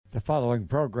The following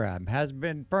program has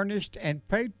been furnished and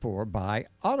paid for by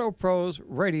Auto Pros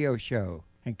Radio Show,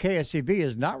 and KSCV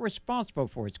is not responsible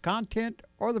for its content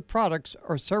or the products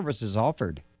or services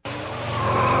offered.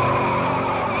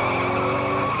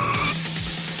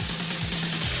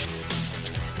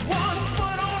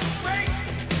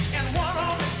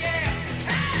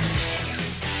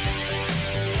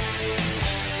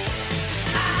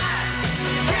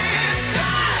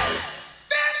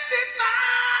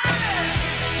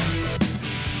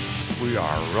 We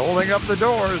are rolling up the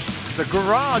doors. The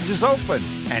garage is open,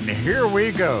 and here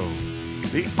we go.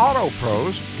 The Auto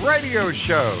Pros Radio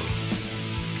Show.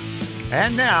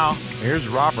 And now, here's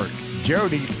Robert,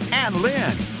 Jody, and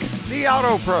Lynn, the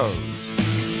Auto Pros.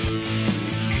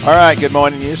 All right, good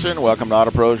morning, Houston. Welcome to Auto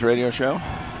Pros Radio Show.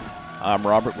 I'm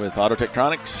Robert with Auto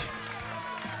Techtronics.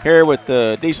 Here with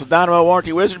the Diesel Dynamo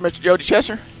Warranty Wizard, Mr. Jody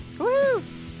Chesser. Woo!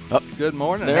 Oh, good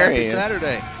morning. There Happy he is.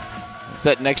 Saturday.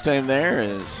 Sitting next to him there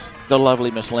is the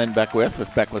lovely Miss Lynn Beckwith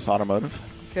with Beckwith Automotive.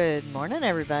 Good morning,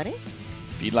 everybody.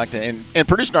 If you'd like to, and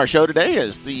producing our show today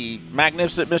is the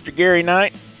magnificent Mr. Gary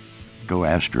Knight. Go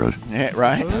Astros. Yeah,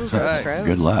 right. Ooh, That's go right. Stros.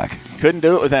 Good luck. Couldn't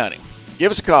do it without him.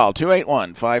 Give us a call,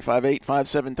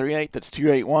 281-558-5738. That's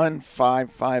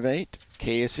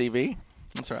 281-558-KSCV.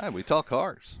 That's right. We talk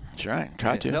cars. That's right.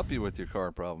 Try We to. help you with your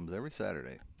car problems every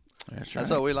Saturday. That's right.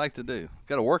 That's what we like to do.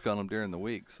 Got to work on them during the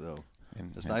week, so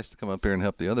it's nice to come up here and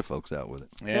help the other folks out with it.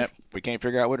 Yeah, if we can't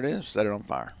figure out what it is, set it on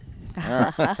fire.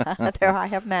 There I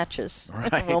have matches.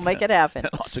 Right. We'll make it happen.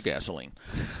 Lots of gasoline.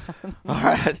 All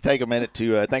right, let's take a minute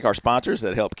to thank our sponsors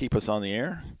that help keep us on the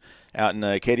air. Out in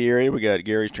the Katy area, we got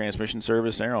Gary's Transmission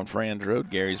Service there on Franz Road.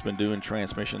 Gary's been doing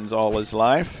transmissions all his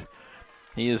life.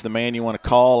 He is the man you want to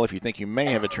call if you think you may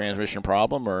have a transmission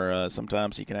problem, or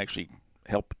sometimes he can actually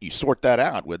help you sort that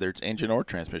out, whether it's engine or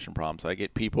transmission problems. I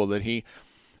get people that he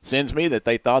sends me that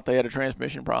they thought they had a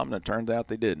transmission problem, and it turns out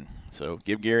they didn't. So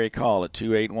give Gary a call at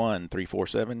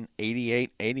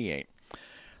 281-347-8888.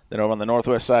 Then over on the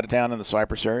northwest side of town in the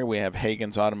Cypress area, we have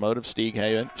Hagen's Automotive, Steve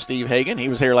Hagen. He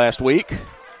was here last week.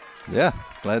 Yeah,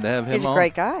 glad to have him He's a on.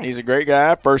 great guy. He's a great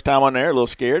guy. First time on there, a little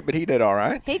scared, but he did all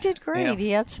right. He did great. Yeah.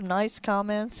 He had some nice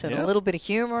comments and Yeah. a little bit of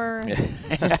humor,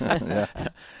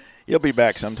 He'll be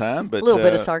back sometime. But a little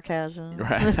bit of sarcasm.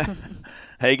 Right.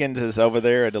 Hagen's is over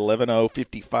there at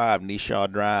 11055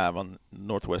 Neshaw Drive on the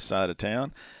northwest side of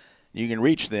town. You can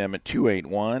reach them at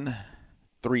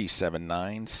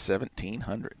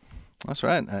 281-379-1700. That's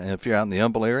right. If you're out in the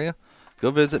Humble area, go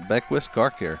visit Beckwith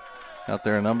Car Care out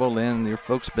there in Humble. Lynn, your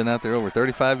folks have been out there over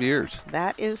 35 years.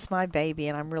 That is my baby,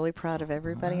 and I'm really proud of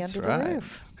everybody That's under right. the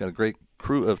roof. Got a great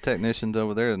crew of technicians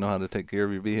over there that know how to take care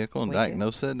of your vehicle and We do.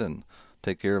 diagnose it and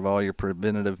take care of all your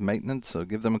preventative maintenance. So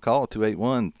give them a call,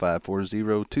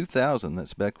 281-540-2000.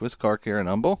 That's Beckwith Car Care in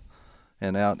Humble.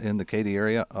 And out in the Katy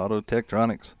area, Auto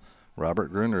Techtronics. Robert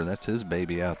Gruner, that's his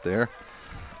baby out there.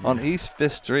 On East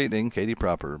 5th Street in Katy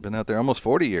proper. Been out there almost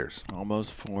 40 years.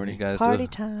 Almost 40. You guys Party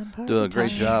time. do a great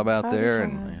time, job out party there.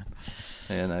 time.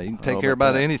 And you can take Oh, care but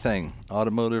about that- anything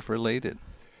automotive related,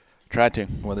 Try to.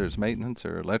 whether it's maintenance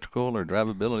or electrical or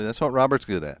drivability. That's what Robert's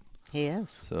good at. He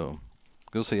is. So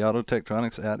go see Auto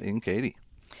Techtronics out in Katy.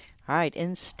 All right,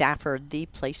 in Stafford, the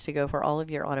place to go for all of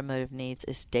your automotive needs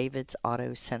is David's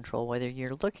Auto Central. Whether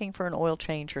you're looking for an oil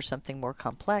change or something more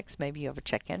complex, maybe you have a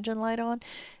check engine light on,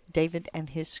 David and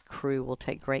his crew will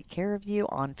take great care of you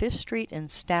on 5th Street in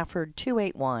Stafford,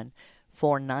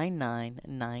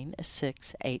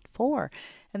 281-499-9684.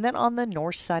 And then on the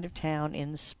north side of town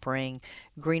in Spring,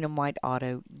 Green and White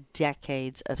Auto,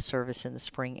 decades of service in the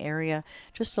Spring area,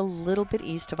 just a little bit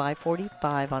east of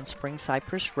I-45 on Spring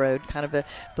Cypress Road, kind of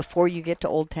before you get to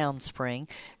Old Town Spring.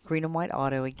 Green and White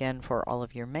Auto, again, for all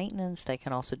of your maintenance. They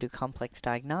can also do complex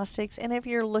diagnostics. And if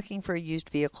you're looking for a used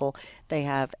vehicle, they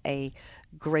have a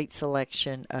great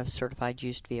selection of certified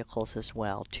used vehicles as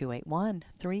well.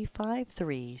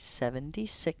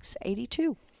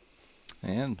 281-353-7682.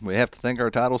 And we have to thank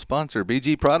our title sponsor,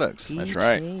 BG Products. That's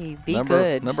right. BG, Be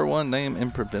good. Number one name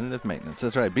in preventative maintenance.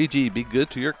 That's right. BG, be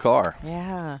good to your car.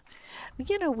 Yeah.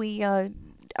 You know, we a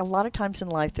lot of times in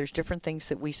life, there's different things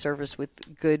that we service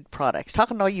with good products.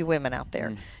 Talking to all you women out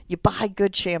there, you buy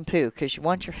good shampoo because you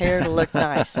want your hair to look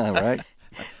nice. All right.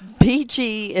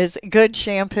 BG is good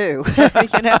shampoo.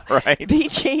 You know, Right.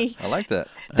 BG. I like that.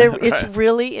 It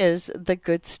really is the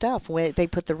good stuff. When they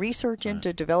put the research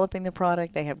into developing the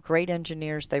product, they have great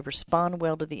engineers. They respond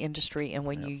well to the industry, and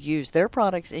when you use their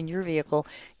products in your vehicle,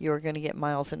 you're going to get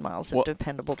miles and miles of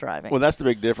dependable driving. Well, that's the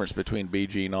big difference between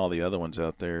BG and all the other ones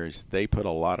out there is they put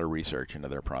a lot of research into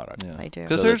their product. Yeah. They do.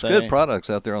 Because there's good products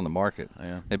out there on the market.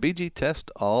 Yeah. And BG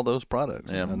tests all those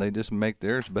products, Yeah. and they just make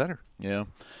theirs better. Yeah.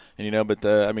 And, but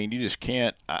you just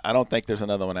can't – I don't think there's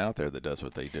another one out there that does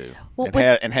what they do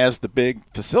and has the big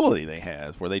facility they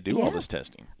have where they do all this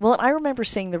testing. Well, I remember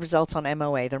seeing the results on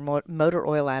MOA, their motor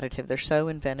oil additive. They're so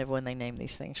inventive when they name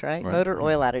these things, right? Motor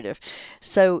oil additive.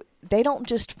 So they don't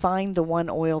just find the one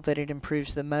oil that it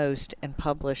improves the most and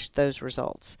publish those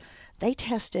results. They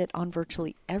test it on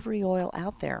virtually every oil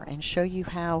out there and show you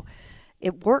how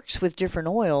it works with different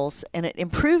oils, and it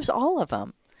improves all of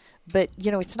them. But,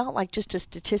 it's not like just a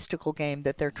statistical game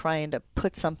that they're trying to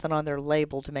put something on their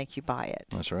label to make you buy it.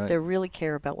 That's right. They really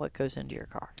care about what goes into your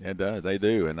car. It does. They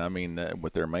do. And,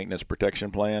 with their maintenance protection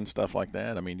plan, stuff like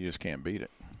that, you just can't beat it.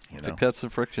 It cuts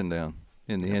the friction down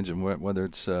in the engine, whether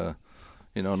it's,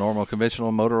 normal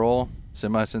conventional motor oil,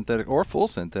 semi-synthetic, or full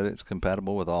synthetic. It's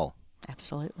compatible with all.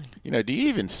 Absolutely. Do you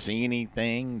even see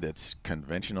anything that's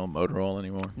conventional motor oil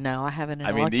anymore? No, I haven't.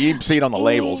 Do you even see it on the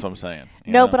labels, I'm saying?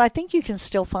 No, but I think you can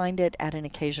still find it at an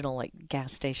occasional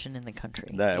gas station in the country.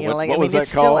 What was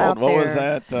that called? What was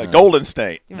that? Golden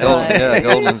State. Right. Yeah,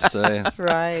 Golden State.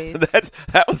 Right.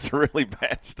 That was really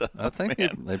bad stuff. I think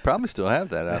they probably still have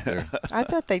that out there. I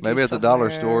bet they do. Maybe at the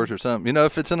dollar stores or something.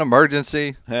 If it's an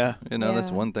emergency, yeah.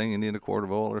 That's one thing. You need a quart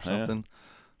of oil or something.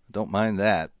 Don't mind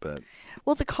that, but...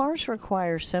 Well, the cars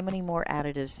require so many more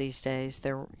additives these days.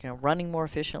 They're running more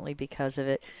efficiently because of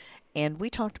it. And we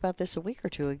talked about this a week or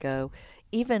two ago.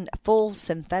 Even full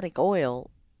synthetic oil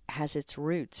has its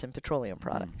roots in petroleum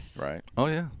products. Right. Oh,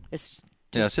 yeah. It's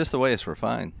just the way it's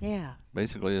refined. Yeah.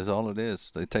 Basically is all it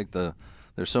is. They take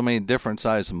there's so many different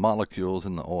sized molecules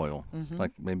in the oil,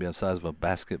 like maybe the size of a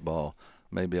basketball,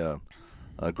 maybe a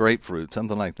grapefruit,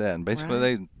 something like that. And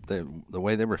basically the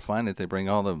way they refine it, they bring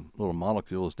all the little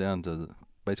molecules down to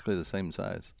basically the same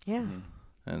size. Yeah.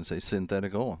 And say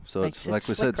synthetic oil. So Makes it's like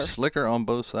we said, slicker on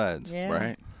both sides. Yeah.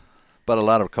 Right. But a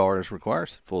lot of cars require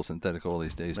full synthetic oil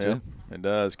these days too. It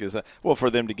does, because for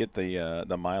them to get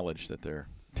the mileage that they're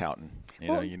touting,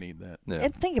 you need that. Yeah.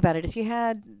 And think about it. If you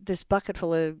had this bucket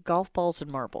full of golf balls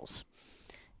and marbles,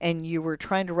 and you were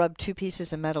trying to rub two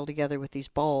pieces of metal together with these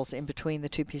balls in between the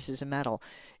two pieces of metal,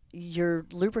 your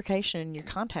lubrication and your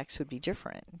contacts would be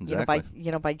different. Exactly.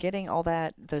 By getting all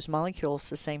those molecules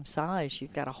the same size,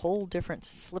 you've got a whole different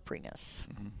slipperiness.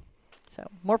 Mm-hmm. So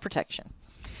more protection,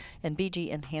 and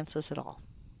BG enhances it all.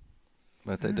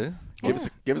 But they do.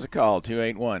 Give us a call,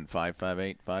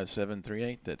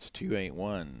 281-558-5738. That's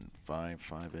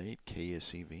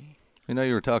 281-558-KSEV.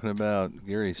 You were talking about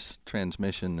Gary's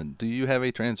transmission. And do you have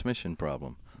a transmission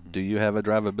problem? Do you have a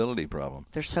drivability problem?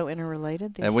 They're so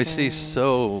interrelated these days. And we days. see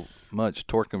so much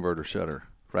torque converter shutter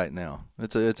right now.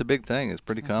 It's a big thing. It's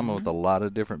pretty common with a lot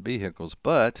of different vehicles.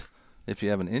 But if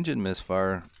you have an engine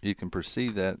misfire, you can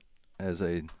perceive that as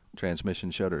a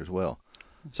transmission shutter as well.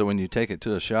 So when you take it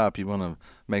to a shop, you want to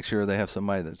make sure they have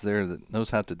somebody that's there that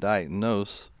knows how to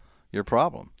diagnose your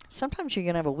problem. Sometimes you're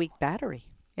going to have a weak battery,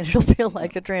 and it'll feel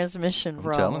like a transmission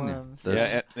problem. I'm telling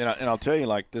you. Yeah, and I'll tell you,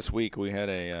 like this week we had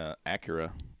a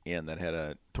Acura in that had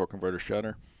a torque converter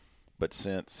shutter, but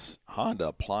since Honda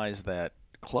applies that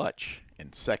clutch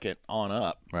in second on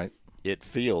up, right, it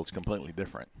feels completely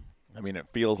different. It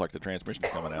feels like the transmission's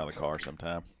coming out of the car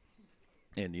sometime.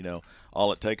 And,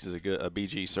 all it takes is a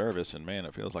BG service, and, man,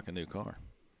 it feels like a new car.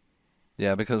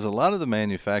 Yeah, because a lot of the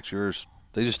manufacturers,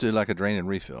 they just do like a drain and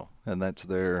refill, and that's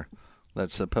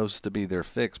supposed to be their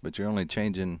fix, but you're only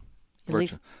changing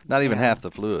not even half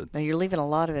the fluid. No, you're leaving a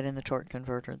lot of it in the torque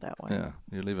converter that way. Yeah,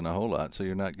 you're leaving a whole lot, so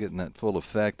you're not getting that full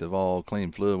effect of all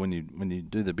clean fluid. When you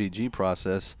do the BG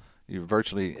process, you're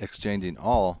virtually exchanging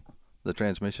all the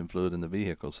transmission fluid in the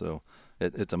vehicle, so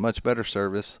it's a much better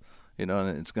service. And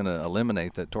it's going to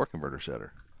eliminate that torque converter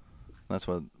shutter. That's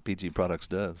what BG Products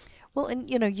does. Well, and,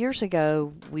 years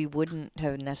ago, we wouldn't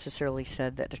have necessarily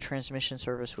said that a transmission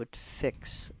service would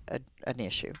fix an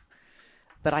issue.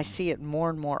 But I see it more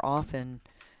and more often.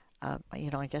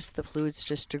 I guess the fluid's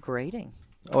just degrading.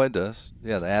 Oh, it does.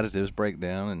 Yeah, the additives break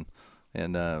down,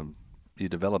 and you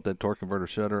develop that torque converter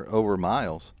shutter over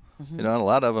miles. Mm-hmm. A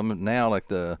lot of them now,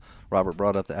 like Robert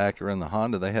brought up the Acura and the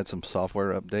Honda, they had some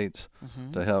software updates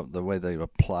to help the way they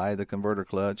apply the converter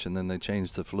clutch, and then they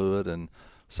changed the fluid, and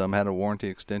some had a warranty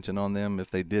extension on them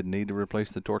if they did need to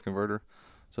replace the torque converter.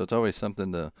 So it's always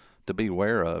something to be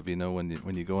aware of, when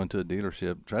you go into a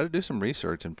dealership. Try to do some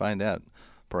research and find out.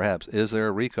 perhaps, is there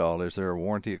a recall? Is there a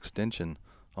warranty extension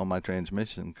on my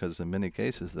transmission? Because in many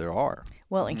cases there are.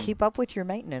 Well, and keep up with your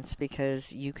maintenance,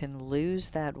 because you can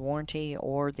lose that warranty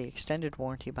or the extended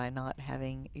warranty by not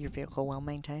having your vehicle well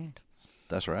maintained.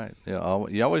 That's right. Yeah,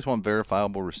 you always want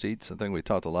verifiable receipts. I think we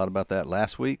talked a lot about that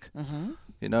last week. Mm-hmm.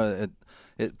 You know,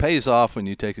 it pays off when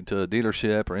you take it to a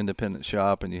dealership or independent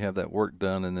shop and you have that work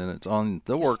done, and then it's on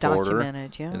the work order.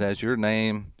 Documented, yeah. It has your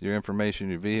name, your information,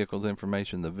 your vehicle's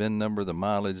information, the VIN number, the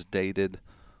mileage, dated,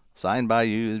 signed by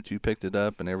you that you picked it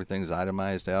up, and everything's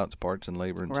itemized out, it's parts and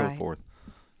labor and so forth.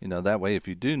 You know, that way if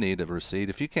you do need a receipt,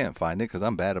 if you can't find it, because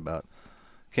I'm bad about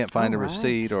can't find a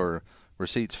receipt, or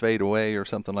receipts fade away or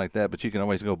something like that, but you can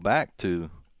always go back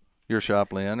to your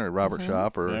shop, Lynn, or Robert's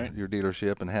shop, or your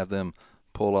dealership, and have them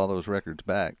pull all those records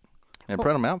back and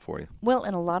print them out for you. Well,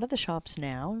 and a lot of the shops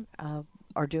now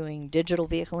are doing digital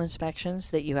vehicle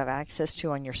inspections that you have access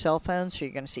to on your cell phone, so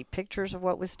you're going to see pictures of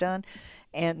what was done.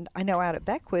 And I know out at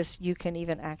Beckwith, you can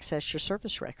even access your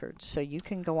service records, so you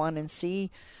can go on and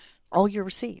see all your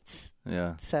receipts.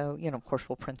 Yeah. So, you know, of course,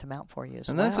 we'll print them out for you as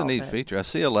well. And that's a neat feature. I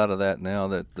see a lot of that now,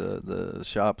 that the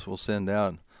shops will send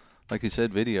out, like you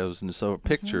said, videos, and so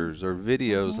pictures or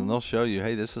videos, and they'll show you,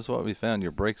 hey, this is what we found.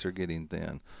 Your brakes are getting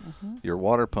thin. Your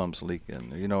water pump's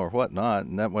leaking, you know, or whatnot.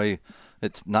 And that way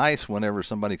it's nice whenever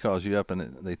somebody calls you up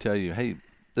and they tell you, hey,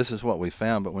 this is what we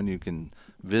found, but when you can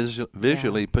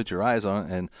visually put your eyes on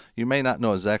it, and you may not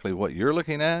know exactly what you're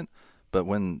looking at, but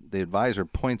when the advisor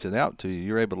points it out to you,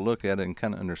 you're able to look at it and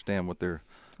kind of understand what they're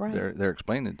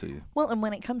explaining to you. Well, and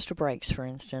when it comes to brakes, for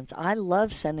instance, I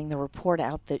love sending the report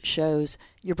out that shows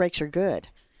your brakes are good.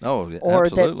 Oh, yeah, or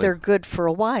absolutely. that they're good for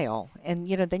a while. And,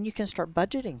 you know, then you can start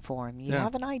budgeting for them. You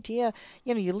have an idea.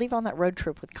 You know, you leave on that road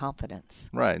trip with confidence.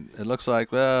 Right. It looks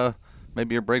like, well,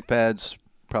 maybe your brake pad's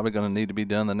probably going to need to be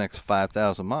done the next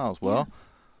 5,000 miles. Well,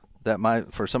 that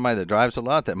might, for somebody that drives a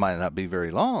lot, that might not be very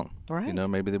long. Right. You know,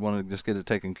 maybe they want to just get it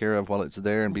taken care of while it's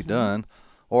there and be done.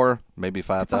 Or maybe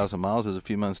 5,000 miles is a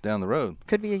few months down the road.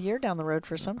 Could be a year down the road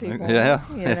for some people. Yeah,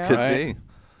 it could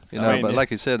be. You know, but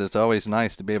like you said, it's always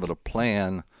nice to be able to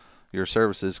plan your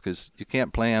services, because you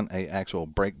can't plan a actual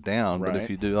breakdown, but if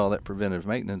you do all that preventive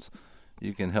maintenance,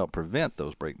 you can help prevent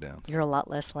those breakdowns. You're a lot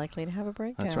less likely to have a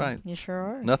breakdown. That's right. You sure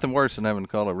are. Nothing worse than having to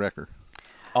call a wrecker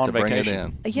on to vacation.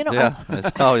 bring it in. You know,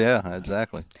 Oh, yeah,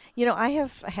 exactly. You know, I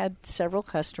have had several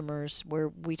customers where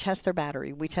we test their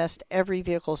battery. We test every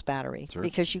vehicle's battery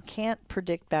because you can't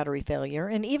predict battery failure.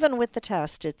 And even with the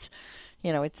test, it's,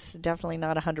 you know, it's definitely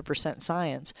not 100%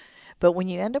 science. But when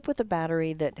you end up with a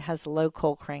battery that has low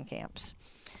cold crank amps,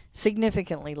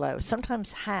 significantly low,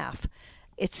 sometimes half,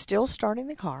 it's still starting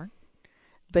the car.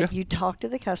 But you talk to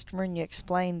the customer and you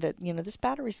explain that, you know, this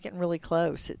battery's getting really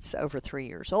close. It's over 3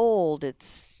 years old.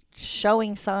 It's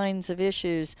showing signs of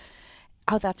issues.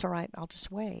 Oh, that's all right. I'll just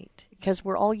wait. Because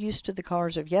we're all used to the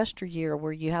cars of yesteryear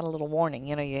where you had a little warning.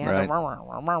 You know, you had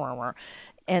a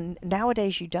and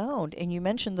nowadays you don't. And you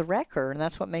mentioned the wrecker, and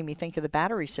that's what made me think of the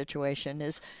battery situation,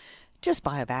 is just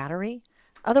buy a battery.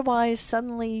 Otherwise,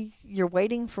 suddenly you're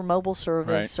waiting for mobile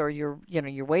service, or you're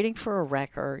waiting for a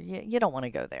wrecker. You don't want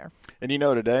to go there. And you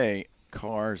know, today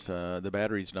cars, the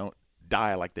batteries don't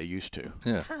die like they used to.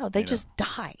 Yeah. How? They just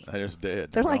die. They're just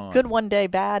dead. They're like good one day,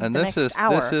 bad and the next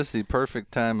hour. This is the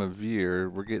perfect time of year.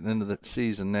 We're getting into the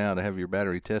season now to have your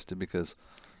battery tested, because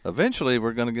eventually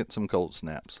we're going to get some cold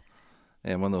snaps.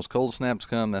 And when those cold snaps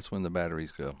come, that's when the batteries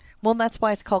go. Well, that's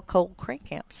why it's called cold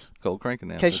crank amps. Cold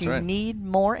cranking amps, because you need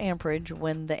more amperage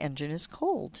when the engine is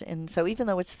cold. And so even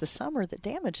though it's the summer that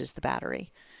damages the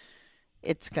battery,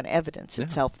 it's going to evidence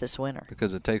itself this winter.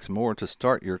 Because it takes more to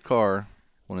start your car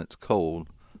when it's cold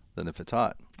than if it's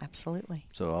hot. Absolutely.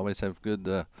 So always have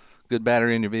good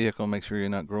battery in your vehicle. Make sure you're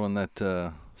not growing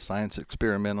that science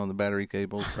experiment on the battery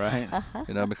cables. Right.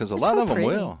 You know, because a It's lot so of them pretty.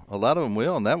 will. A lot of them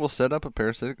will, and that will set up a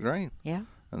parasitic drain. Yeah.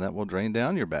 And that will drain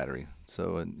down your battery.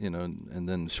 So, and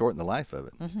then shorten the life of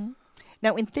it. Mm-hmm.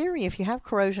 Now, in theory, if you have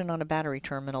corrosion on a battery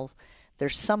terminal,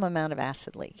 there's some amount of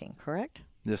acid leaking, correct?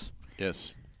 Yes.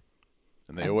 Yes.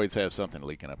 And they always have something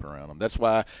leaking up around them. That's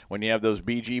why when you have those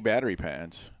BG battery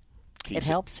pads, It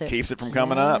helps it. Keeps it from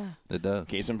coming up. It does.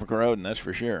 Keeps them from corroding, that's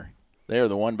for sure. They are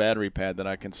the one battery pad that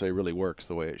I can say really works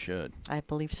the way it should. I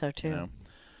believe so, too. You know?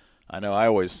 I know I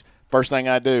always, first thing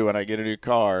I do when I get a new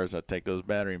car is I take those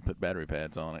battery and put battery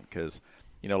pads on it, because,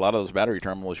 you know, a lot of those battery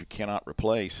terminals you cannot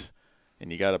replace,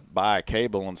 and you got to buy a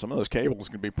cable, and some of those cables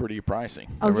can be pretty pricey.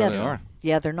 Oh, They yeah. really are.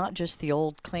 Yeah, they're not just the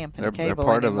old clamp and They're cable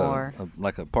part anymore. of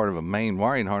a part of a main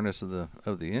wiring harness of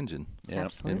the engine. Yeah.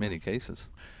 Absolutely. In many cases.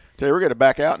 So we're going to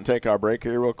back out and take our break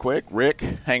here real quick. Rick,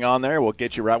 hang on there. We'll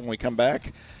get you right when we come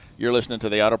back. You're listening to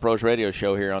the Auto Pros Radio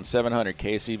Show here on 700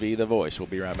 KCV, The Voice. We'll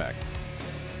be right back.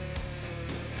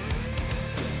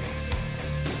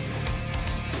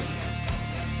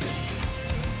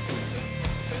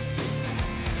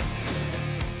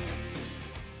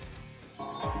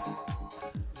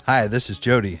 Hi, this is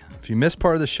Jody. If you missed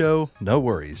part of the show, no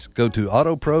worries. Go to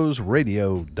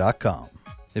autoprosradio.com.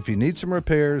 If you need some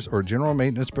repairs or general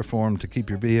maintenance performed to keep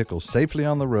your vehicle safely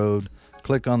on the road,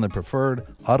 click on the preferred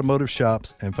automotive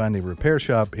shops and find a repair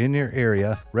shop in your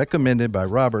area recommended by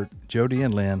Robert, Jody,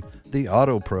 and Lynn, the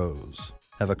Auto Pros.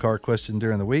 Have a car question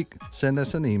during the week? Send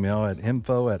us an email at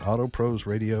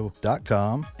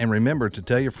info@autoprosradio.com. And remember to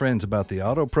tell your friends about the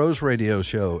Auto Pros Radio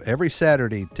Show every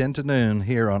Saturday, 10 to noon,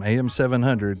 here on AM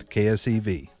 700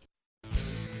 KSEV.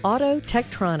 Auto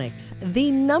Tektronics,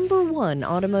 the #1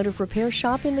 automotive repair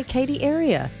shop in the Katy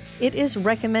area. It is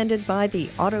recommended by the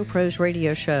Auto Pros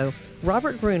Radio Show.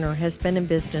 Robert Gruner has been in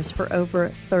business for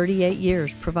over 38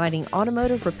 years, providing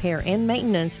automotive repair and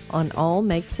maintenance on all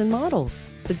makes and models.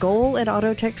 The goal at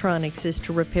Auto Tektronics is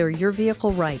to repair your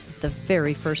vehicle right the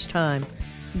very first time.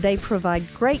 They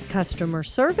provide great customer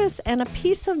service and a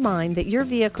peace of mind that your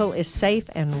vehicle is safe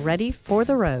and ready for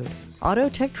the road. Auto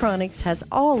Tektronics has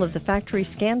all of the factory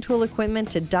scan tool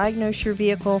equipment to diagnose your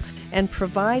vehicle and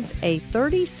provides a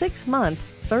 36-month,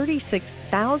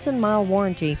 36,000-mile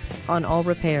warranty on all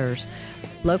repairs.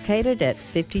 Located at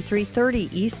 5330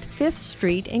 East 5th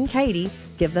Street in Katy,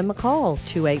 give them a call,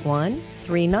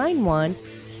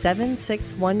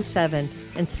 281-391-7617,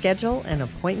 and schedule an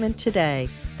appointment today.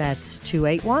 That's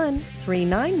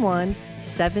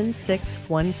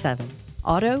 281-391-7617.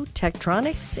 Auto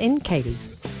Tektronics in Katy.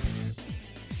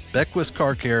 Beckwith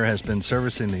Car Care has been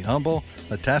servicing the Humble,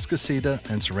 Atascocita,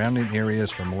 and surrounding areas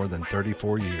for more than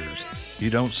 34 years. You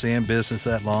don't stay in business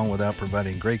that long without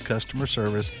providing great customer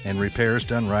service and repairs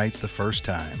done right the first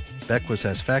time. Beckwith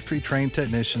has factory-trained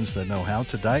technicians that know how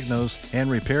to diagnose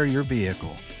and repair your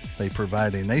vehicle. They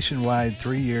provide a nationwide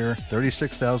 3-year,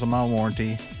 36,000-mile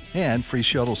warranty and free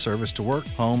shuttle service to work,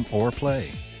 home, or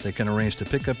play. They can arrange to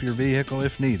pick up your vehicle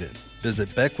if needed.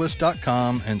 Visit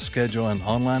Beckwith.com and schedule an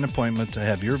online appointment to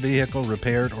have your vehicle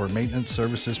repaired or maintenance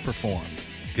services performed.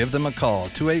 Give them a call,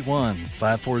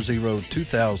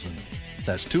 281-540-2000.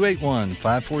 That's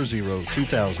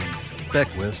 281-540-2000.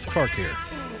 Beckwith's Car Care.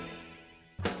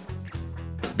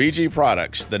 BG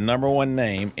Products, the #1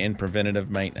 name in preventative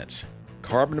maintenance.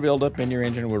 Carbon buildup in your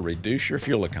engine will reduce your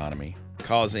fuel economy,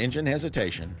 cause engine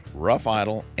hesitation, rough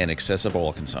idle, and excessive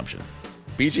oil consumption.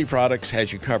 BG Products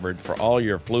has you covered for all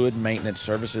your fluid maintenance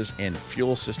services and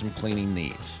fuel system cleaning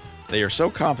needs. They are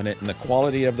so confident in the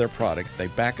quality of their product, they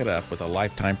back it up with a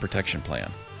lifetime protection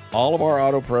plan. All of our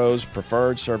Auto Pros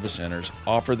preferred service centers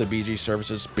offer the BG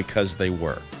services because they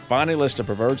work. Find a list of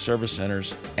preferred service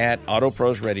centers at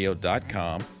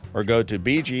autoprosradio.com or go to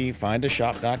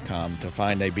bgfindashop.com to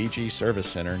find a BG service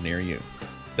center near you.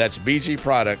 That's BG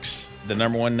Products, the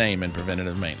 #1 name in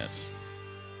preventative maintenance.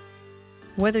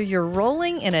 Whether you're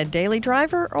rolling in a daily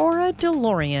driver or a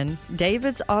DeLorean,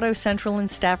 David's Auto Central in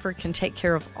Stafford can take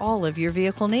care of all of your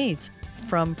vehicle needs.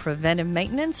 From preventive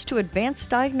maintenance to advanced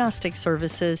diagnostic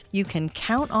services, you can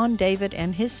count on David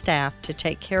and his staff to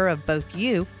take care of both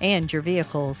you and your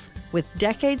vehicles. With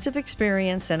decades of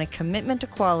experience and a commitment to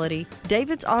quality,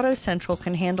 David's Auto Central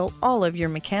can handle all of your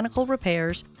mechanical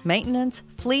repairs, maintenance,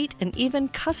 fleet, and even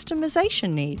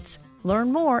customization needs.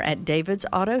 Learn more at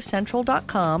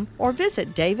davidsautocentral.com or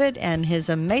visit David and his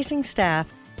amazing staff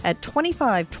at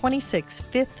 2526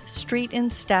 5th Street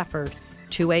in Stafford.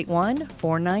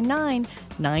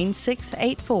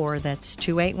 281-499-9684. That's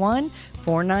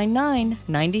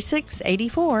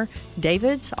 281-499-9684.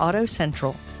 David's Auto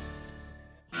Central.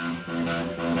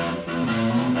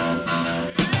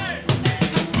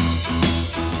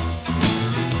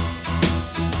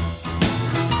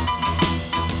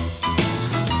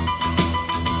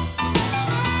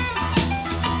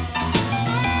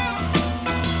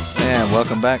 And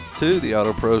welcome back to the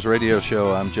Auto Pros Radio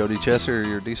Show. I'm Jody Chesser,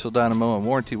 your diesel dynamo and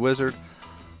warranty wizard,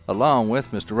 along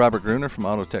with Mr. Robert Gruner from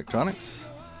Auto Tektronics.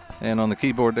 And on the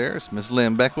keyboard there is Miss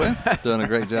Lynn Beckwith, doing a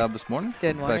great job this morning.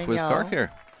 Good morning, Beckwith y'all. Car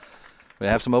Care. We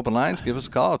have some open lines. Give us a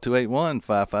call,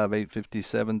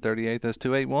 281-558-5738. That's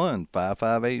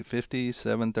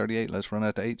 281-558-5738. Let's run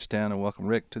out to H-Town and welcome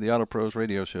Rick to the Auto Pros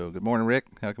Radio Show. Good morning, Rick.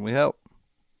 How can we help?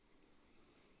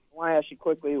 I want to ask you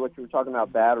quickly what you were talking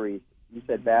about batteries. You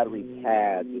said battery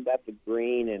pads. Is that the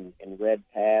green and red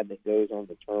pad that goes on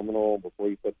the terminal before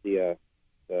you put the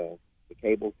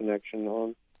cable connection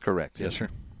on? Correct. Yes, sir.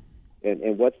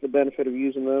 And what's the benefit of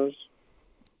using those?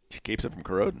 It keeps it from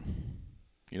corroding.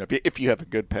 You know, if you have a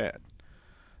good pad.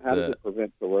 How does it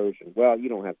prevent corrosion? Well, you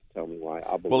don't have to tell me why.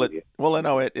 I'll believe you. Well,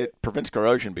 no, it prevents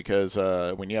corrosion because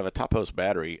when you have a top host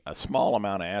battery, a small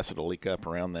amount of acid will leak up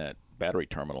around that battery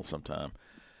terminal sometime.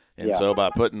 And so by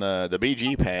putting the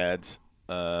BG pads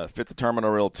fit the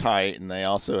terminal real tight, and they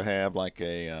also have like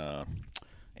a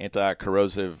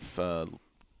anti-corrosive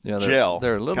gel.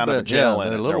 They're a little kind bit of a gel in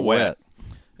they're it. a little They're wet.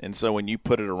 And so when you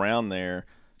put it around there,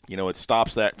 it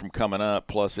stops that from coming up.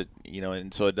 Plus, it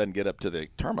and so it doesn't get up to the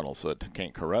terminal, so it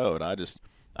can't corrode.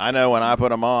 I know when I put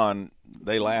them on,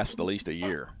 they last at least a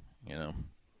year.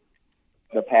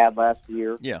 The pad lasts a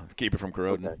year? Yeah, keep it from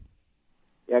corroding. Okay.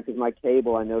 Yeah, because my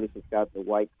cable, I noticed it's got the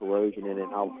white corrosion in it.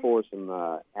 And I'll pour some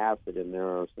acid in there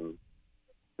or some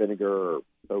vinegar or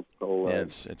Coca-Cola. Yeah,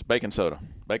 it's baking soda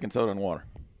and water.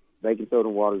 Baking soda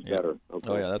and water is better. Okay.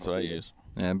 Oh, yeah, that's what I use.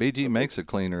 And BG makes a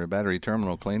cleaner, a battery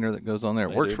terminal cleaner that goes on there.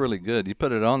 It works really good. You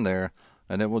put it on there,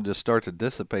 and it will just start to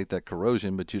dissipate that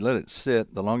corrosion, but you let it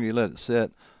sit. The longer you let it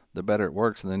sit, the better it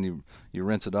works, and then you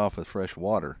rinse it off with fresh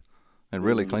water and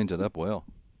really cleans it up well.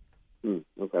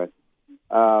 Okay.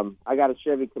 I got a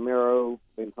Chevy Camaro.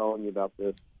 Been calling you about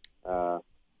this.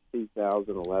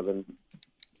 2011,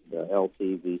 the LT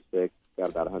V6. Got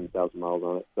about 100,000 miles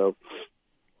on it. So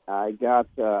I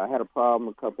had a problem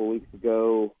a couple weeks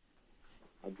ago.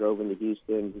 I drove into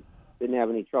Houston. Didn't have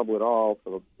any trouble at all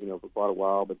for quite a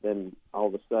while. But then all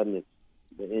of a sudden,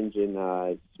 the engine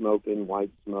it's smoking,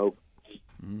 white smoke.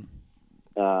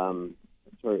 I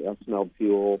smelled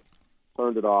fuel.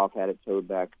 Turned it off. Had it towed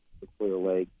back to Clear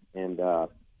Lake. And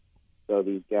so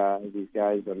these guys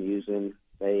I'm using,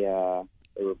 they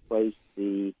replaced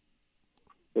the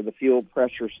fuel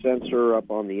pressure sensor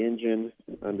up on the engine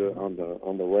on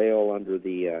the rail under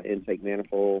the intake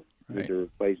manifold. Right. We need to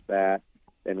replace that.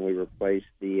 Then we replaced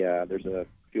there's a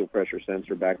fuel pressure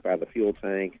sensor back by the fuel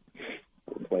tank.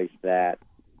 Replace that.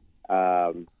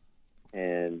 And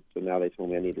so now they told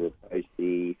me I need to replace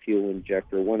the fuel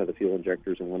injector, one of the fuel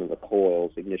injectors and one of the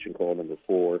coils, ignition coil number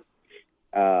 4.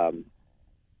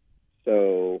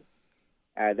 So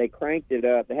they cranked it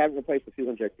up. They haven't replaced the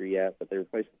fuel injector yet, but they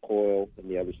replaced the coil and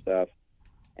the other stuff.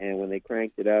 And when they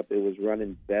cranked it up, it was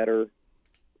running better.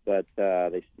 But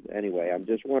anyway, I'm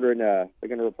just wondering, they're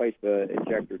going to replace the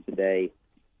injector today.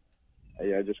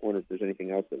 I just wonder if there's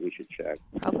anything else that we should check.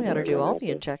 Probably ought to do all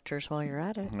the injectors while you're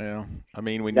at it. Yeah, I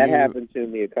mean when that happened to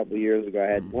me a couple of years ago.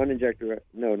 I had one injector.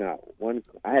 No, not one.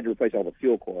 I had to replace all the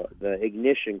fuel coil, the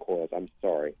ignition coils. I'm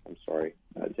sorry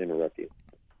to interrupt you.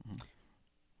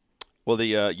 Well,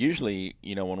 the usually,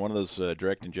 when one of those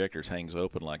direct injectors hangs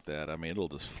open like that, I mean, it'll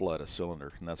just flood a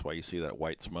cylinder, and that's why you see that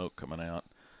white smoke coming out.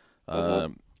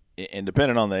 And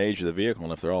depending on the age of the vehicle,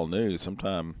 and if they're all new,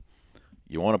 sometimes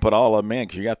you want to put all of them in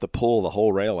because you got to pull the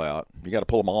whole rail out. You got to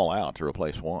pull them all out to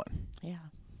replace one. Yeah.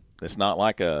 It's not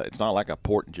like a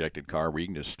port injected car where you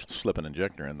can just slip an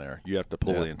injector in there. You have to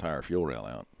pull the entire fuel rail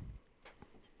out,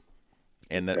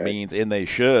 and that means, and they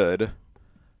should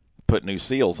put new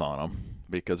seals on them.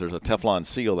 Because there's a Teflon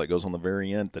seal that goes on the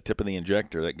very end, the tip of the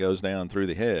injector that goes down through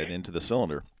the head into the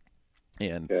cylinder.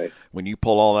 And when you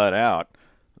pull all that out,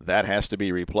 that has to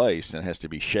be replaced and has to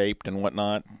be shaped and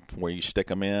whatnot. Where you stick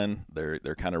them in, they're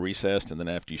kind of recessed, and then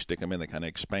after you stick them in, they kind of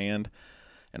expand.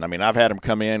 And I mean, I've had them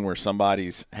come in where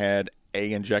somebody's had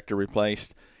a injector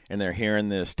replaced, and they're hearing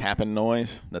this tapping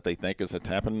noise that they think is a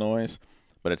tapping noise.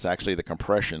 But it's actually the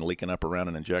compression leaking up around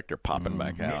an injector popping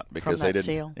back out because they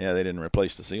didn't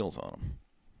replace the seals on them.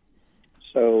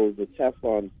 So the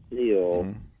Teflon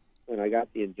seal, when I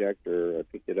got the injector, I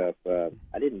picked it up.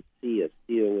 I didn't see a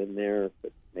seal in there,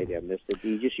 but maybe I missed it. Do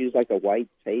you just use like a white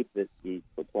tape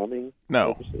for plumbing?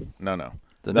 No.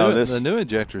 The new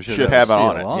injector should have it a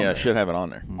on seal it. Yeah, it should have it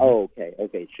on there. Oh, okay.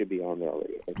 It should be on there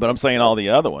already. Okay. But I'm saying all the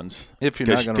other ones. If you're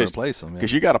not going to replace them.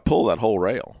 Because you got to pull that whole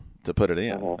rail to put it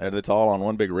in. And it's all on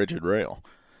one big rigid rail.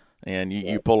 And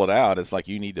you pull it out, it's like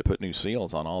you need to put new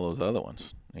seals on all those other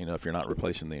ones, if you're not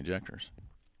replacing the injectors.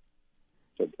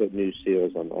 So put new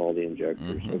seals on all the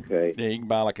injectors, okay. Yeah, you can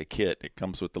buy like a kit. It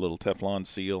comes with the little Teflon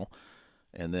seal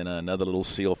and then another little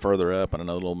seal further up and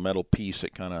another little metal piece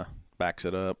that kind of backs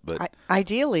it up. But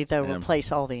ideally, though,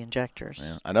 replace all the injectors.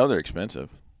 Yeah, I know they're expensive,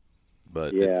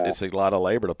 but it's a lot of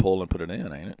labor to pull and put it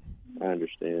in, ain't it? I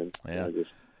understand. Yeah.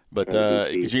 But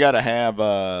because you got to have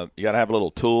a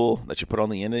little tool that you put on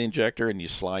the end of the injector, and you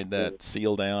slide that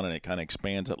seal down, and it kind of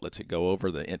expands it, lets it go over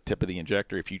the tip of the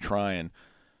injector. If you try and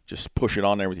just push it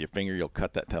on there with your finger, you'll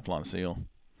cut that Teflon seal.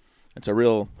 It's a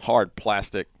real hard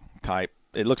plastic type.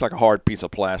 It looks like a hard piece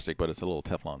of plastic, but it's a little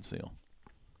Teflon seal.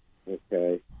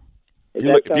 Okay.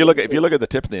 If you look at the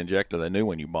tip of the injector, the new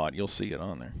one you bought, you'll see it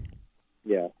on there.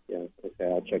 Yeah.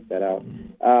 Okay, I'll check that out.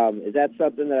 Is that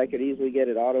something that I could easily get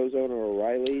at AutoZone or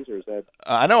O'Reilly's, or is that?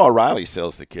 I know O'Reilly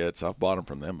sells the kits. I've bought them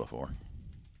from them before.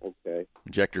 Okay.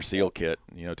 Injector seal kit.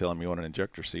 Tell them you want an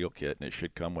injector seal kit, and it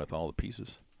should come with all the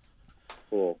pieces.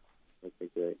 Cool. Okay,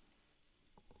 great.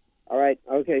 All right.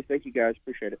 Okay, thank you, guys.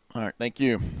 Appreciate it. All right, thank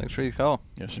you. Thanks for your call.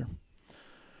 Yes, sir.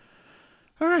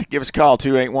 All right, give us a call,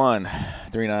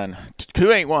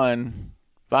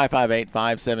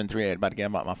 281-558-5738. About to get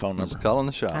my phone number. Just call in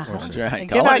the shop. That's right. And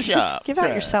Call in the shop. give That's out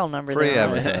your right. cell number. Free there.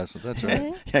 advertisement. That's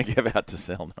right. Yeah, give out the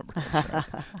cell number. That's right.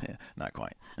 Yeah, not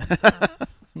quite.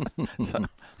 So,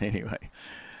 anyway.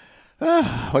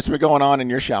 What's been going on in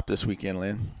your shop this weekend,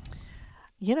 Lynn?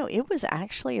 It was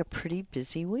actually a pretty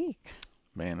busy week.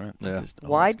 Man, right? Yeah. Just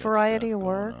always Wide got variety stuff of going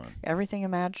work, on. everything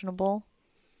imaginable.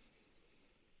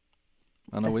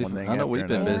 I know One thing we've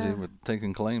after been another. busy with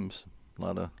taking claims. A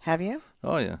lot of. Have you?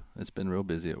 Oh yeah, it's been real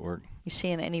busy at work. You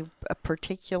seeing any a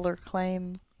particular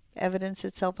claim evidence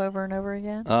itself over and over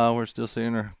again? We're still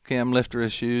seeing our cam lifter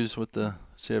issues with the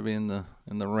Chevy and the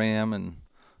Ram, and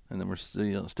then we're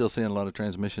still seeing a lot of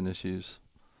transmission issues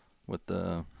with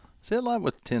the. See a lot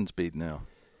with 10-speed now.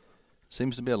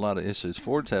 Seems to be a lot of issues.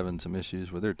 Ford's having some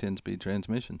issues with their 10-speed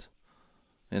transmissions.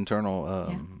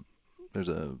 Internal, there's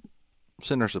a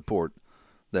center support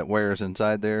that wears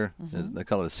inside there. They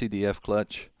call it a CDF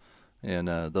clutch, and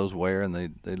those wear and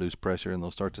they lose pressure and they'll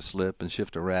start to slip and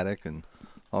shift erratic and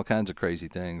all kinds of crazy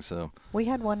things. So We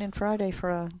had one in Friday for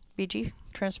a BG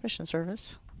transmission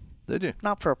service. did you?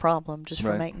 Not for a problem, just for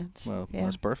Right. maintenance. Well, yeah.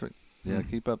 that's perfect. Yeah,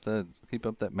 keep up that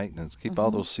maintenance. Keep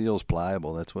all those seals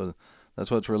pliable. That's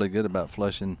what's really good about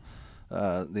flushing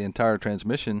the entire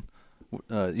transmission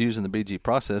using the BG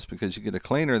process, because you get a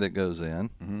cleaner that goes in,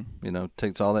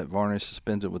 takes all that varnish,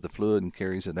 suspends it with the fluid, and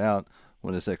carries it out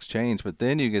when it's exchanged. But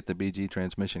then you get the BG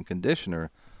transmission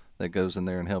conditioner that goes in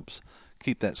there and helps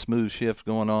keep that smooth shift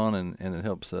going on, and it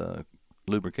helps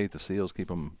lubricate the seals, keep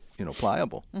them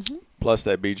pliable. Plus,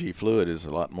 that BG fluid is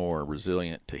a lot more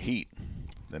resilient to heat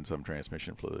than some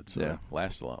transmission fluids. So Yeah. it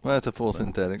lasts a lot. Well, it's a full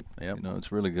synthetic. Yep.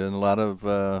 It's really good. And a lot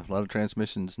of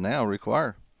transmissions now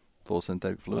require full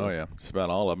synthetic fluid. Oh yeah, just about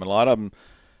all of them. A lot of them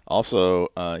also,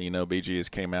 BG has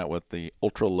came out with the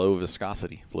ultra low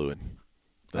viscosity fluid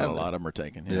that a lot of them are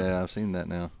taking. Yeah, I've seen that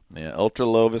now. Yeah, ultra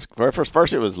low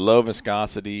first it was low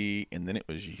viscosity, and then it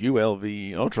was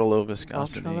ULV, ultra low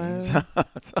viscosity. Ultra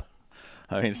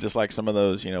So, it's just like some of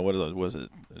those, what are those? Was it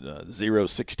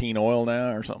 0.16 oil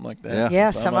now or something like that? Yeah.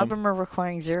 Yeah, some of them are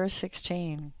requiring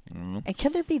 0.16. And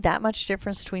can there be that much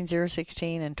difference between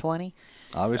 0.16 and 20?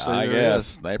 Obviously, I there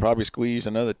guess is. they probably squeezed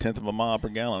another 1/10 of a mile per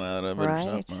gallon out of it Right.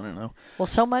 or something. I don't know. Well,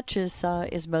 so much is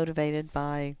motivated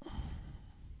by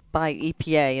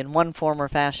EPA in one form or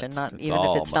fashion, not even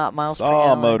if it's not miles per all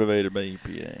gallon. motivated by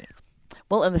EPA.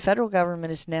 Well, and the federal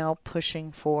government is now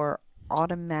pushing for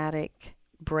automatic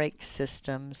brake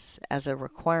systems as a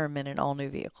requirement in all new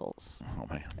vehicles, Oh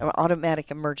man, or automatic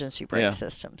emergency brake Yeah.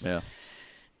 systems. yeah,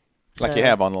 like So- you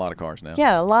have on a lot of cars now.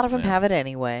 Yeah, a lot of them Yeah. have it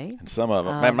anyway. And some of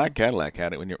them, man, my Cadillac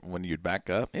had it when you'd back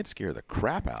up. It scared the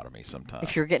crap out of me sometimes.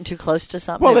 If you're getting too close to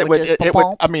something, well, it would just it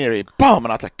bump. I mean, it boom,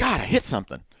 and I was like, God, I hit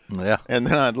something. Yeah. And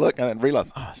then I'd look and I'd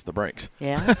realize, oh, it's the brakes.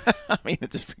 Yeah. I mean, it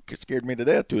just scared me to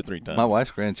death 2 or 3 times. My wife's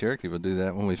Grand Cherokee would do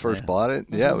that when we first bought it.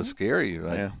 Yeah, it was scary.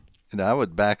 Right? Yeah. And I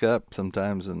would back up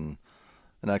sometimes, and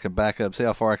I could back up, see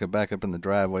how far I could back up in the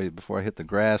driveway before I hit the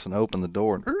grass and open the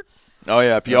door. And Oh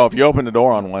yeah, if you open the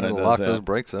door on one, it'll it lock does those that.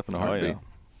 brakes up in a Oh heartbeat. yeah,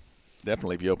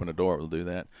 definitely. If you open the door, it will do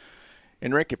that.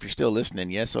 And Rick, if you're still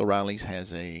listening, yes, O'Reilly's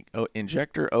has a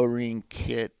injector O-ring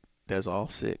kit. Does all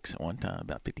 6 at one time,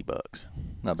 about $50.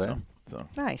 Not bad. So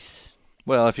Nice.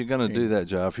 Well, if you're going to do that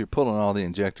job, if you're pulling all the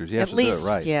injectors, you have At to least, do it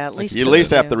right. yeah, at least you at put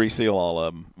least it have to in. reseal all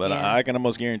of them. But Yeah. I can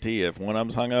almost guarantee you, if one of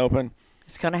them's hung open,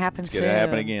 It's going to happen it's soon. going to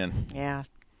happen again. Yeah.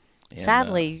 And,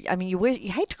 Sadly, I mean, you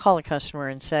hate to call a customer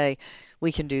and say,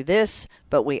 we can do this,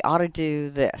 but we ought to do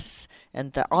this.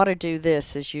 And the ought to do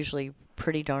this is usually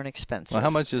pretty darn expensive. Well,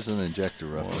 how much is an injector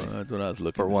roughly that's what I was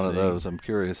looking for to one of see. those? I'm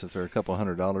curious if they're a couple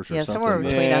 $100 or Yeah, something. somewhere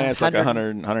between Yeah, it's like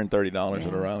 $100 $130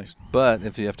 at O'Reilly's. But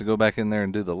if you have to go back in there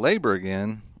and do the labor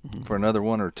again for another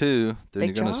 1 or 2, then Big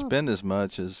you're going to job. spend as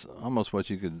much as almost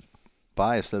what you could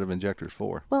buy a set of injectors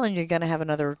for. Well, and you're going to have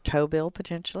another tow bill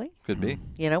potentially. Could be.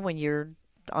 When you're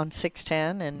on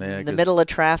 610 and Yeah, in the 'cause- middle of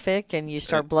traffic and you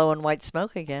start blowing white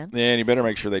smoke again. Yeah, and you better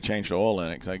make sure they change the oil in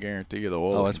it, because I guarantee you the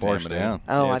oil Oh, is it's washed contaminated. down.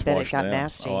 Oh, Yeah, I it's bet it washed got down.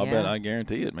 nasty, Oh, I bet, yeah. I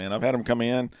guarantee it, man. I've had them come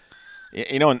in.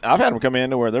 And I've had them come in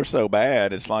to where they're so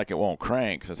bad, it's like it won't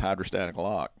crank because it's hydrostatic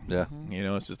lock. Yeah.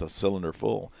 It's just a cylinder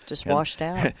full. Just And washed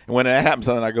out. When that happens,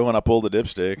 then I go and I pull the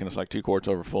dipstick, and it's like 2 quarts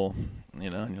over full. And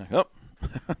you're like, oh,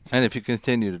 And if you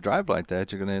continue to drive like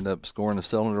that, you're going to end up scoring a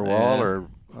cylinder wall or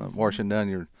washing down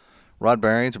your rod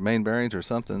bearings or main bearings or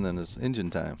something, then it's engine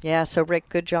time. Yeah, so Rick,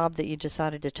 good job that you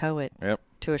decided to tow it Yep.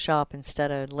 to a shop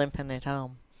instead of limping it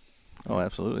home. Oh,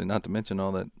 absolutely. Not to mention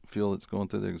all that fuel that's going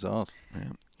through the exhaust.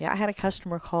 Yeah, I had a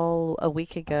customer call a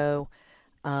week ago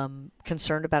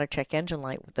concerned about a check engine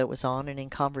light that was on, and in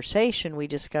conversation we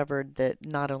discovered that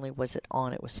not only was it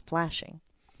on, it was flashing.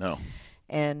 No.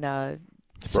 And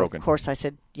It's so broken. of course I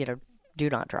said, do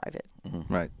not drive it.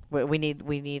 Mm-hmm. Right.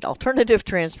 We need alternative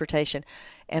transportation.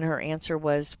 And her answer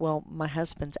was, well, my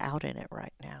husband's out in it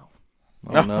right now.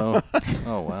 Oh, no.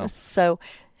 Oh, wow. So,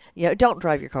 don't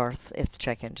drive your car if the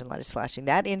check engine light is flashing.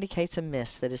 That indicates a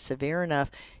miss that is severe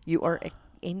enough. You are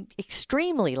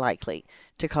extremely likely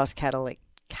to cause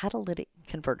catalytic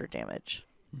converter damage.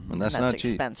 And that's And not that's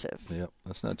cheap. expensive. Yep,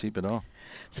 that's not cheap at all.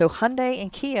 So Hyundai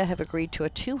and Kia have agreed to a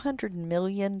 $200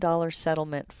 million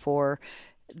settlement for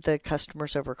the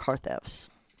customers over car thefts.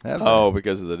 Have they? Oh,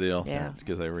 because of the deal. Yeah.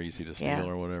 Because they were easy to steal Yeah.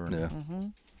 or whatever. Yeah. Mm-hmm.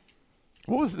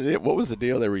 What was the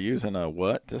deal they were using?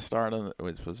 What to start on?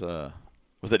 Was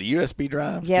it a USB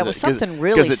drive? Yeah, it was something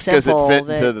really Because simple it fit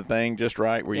that- into the thing just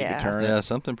right where you Yeah. could turn Yeah, it.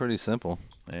 something pretty simple.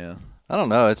 Yeah. I don't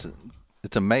know.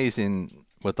 It's amazing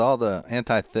with all the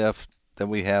anti-theft that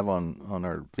we have on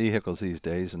our vehicles these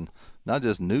days, and not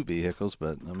just new vehicles,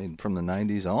 but I mean from the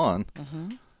 90s on. Mm-hmm.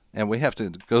 And we have to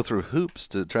go through hoops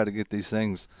to try to get these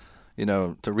things,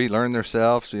 to relearn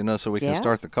themselves, so we can Yeah.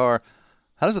 start the car.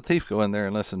 How does a thief go in there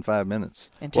in less than 5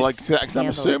 minutes? And Well, just 'cause I'm handle it.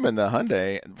 assuming the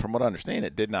Hyundai, from what I understand,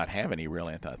 it did not have any real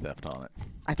anti-theft on it.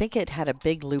 I think it had a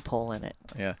big loophole in it.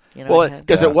 Yeah. It Well, had-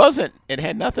 because it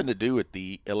had nothing to do with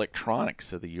the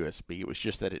electronics of the USB. It was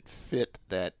just that it fit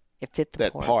that It fit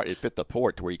the port. part. It fit the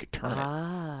port to where you could turn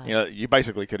Ah. it. You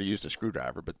basically could have used a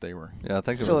screwdriver, but they were. Yeah, I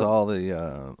think it So- was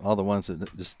all the ones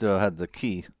that just still had the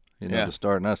key, Yeah. to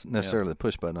start. Not necessarily the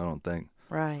push button, I don't think.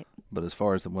 Right. But as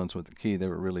far as the ones with the key, they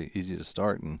were really easy to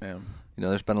start. And Yeah.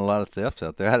 there's been a lot of thefts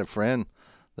out there. I had a friend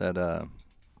that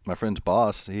my friend's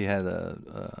boss. He had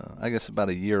I guess about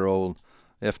a year-old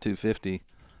F-250,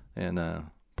 and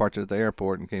parked it at the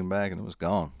airport and came back and it was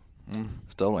gone.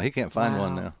 Stolen. He can't find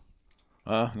one Wow.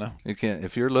 now. No. You can't.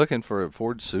 If you're looking for a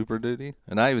Ford Super Duty,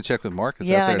 and I even checked with Marcus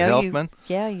Yeah, out I there know at you. Helfman.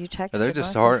 Yeah, you texted. They're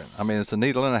just hard. Marcus. I mean, it's a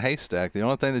needle in a haystack. The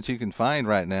only thing that you can find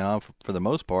right now, for the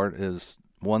most part, is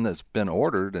one that's been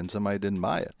ordered and somebody didn't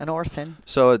buy it. An orphan.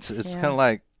 So it's Yeah. kind of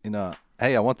like,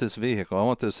 hey, I want this vehicle. I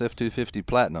want this F-250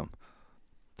 Platinum.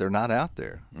 They're not out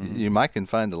there. You might can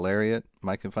find a Lariat,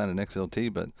 might can find an XLT,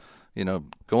 but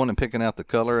going and picking out the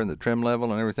color and the trim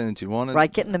level and everything that you wanted.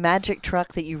 Right, getting the magic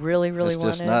truck that you really, really it's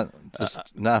wanted.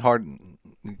 just not hard.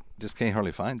 You just can't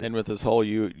hardly find it. And with this whole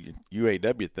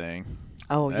UAW thing,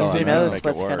 Oh, that's yeah, gonna who knows make it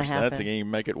what's going to worse. That's happen. going to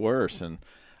even make it worse. And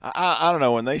I don't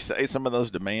know, when they say some of those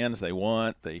demands they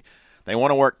want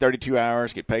to work 32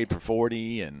 hours, get paid for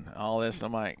 40, and all this.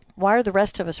 I'm like, Why are the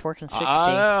rest of us working 60?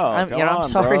 I know. Come I'm on,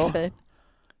 sorry, bro. but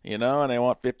and they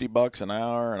want $50 an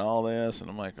hour and all this, and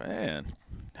I'm like, man.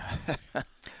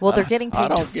 well, they're getting paid. I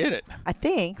don't get it. I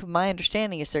think my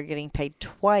understanding is they're getting paid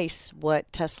twice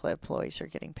what Tesla employees are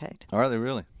getting paid. Are they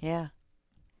really? Yeah.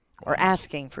 Or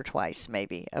asking for twice,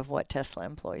 maybe, of what Tesla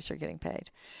employees are getting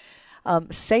paid.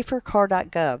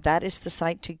 Safercar.gov, that is the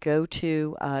site to go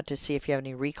to see if you have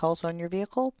any recalls on your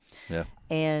vehicle. Yeah.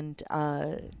 And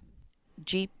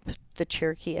Jeep, the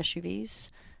Cherokee SUVs,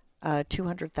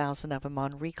 200,000 of them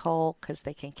on recall because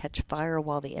they can catch fire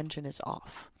while the engine is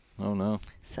off. Oh, no.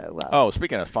 So,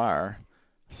 Speaking of fire,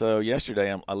 so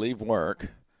yesterday I leave work,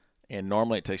 and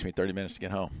normally it takes me 30 minutes to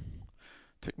get home.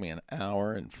 Took me an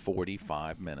hour and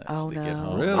 45 minutes Oh, to no. get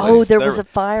home. Really? Oh, there was a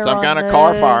fire Some on kind of the-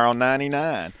 car fire on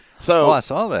 99. So I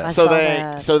saw that. I so saw they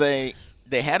that. so they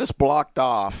had us blocked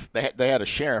off. They had a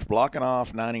sheriff blocking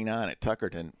off 99 at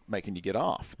Tuckerton, making you get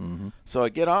off. Mm-hmm. So I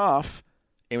get off,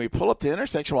 and we pull up to the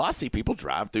intersection. Well, I see people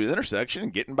drive through the intersection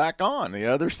and getting back on the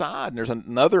other side. And there's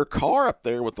another car up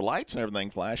there with the lights and everything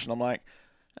flashing. I'm like,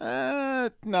 no,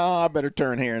 I better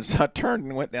turn here. And so I turned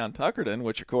and went down Tuckerton,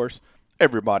 which, of course,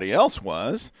 everybody else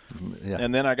was. Yeah.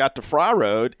 And then I got to Fry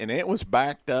Road, and it was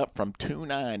backed up from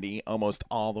 290 almost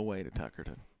all the way to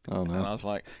Tuckerton. Oh, no. And I was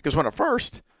like, because when at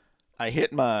first I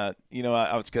hit my,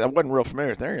 I wasn't real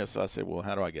familiar with the area, so I said, well,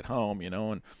 how do I get home,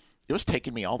 and it was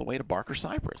taking me all the way to Barker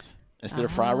Cypress instead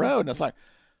of Fry Road. And I was like,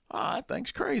 that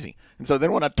thing's crazy. And so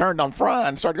then when I turned on Fry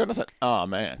and started going, I said, oh,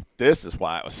 man, this is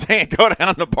why I was saying go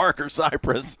down to Barker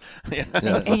Cypress.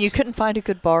 and you couldn't find a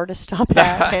good bar to stop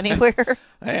at anywhere?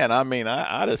 Man, I mean,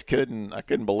 I just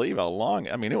couldn't believe how long.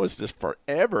 I mean, it was just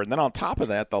forever. And then on top of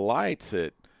that, the lights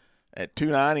at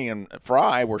 290 and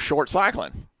Fry were short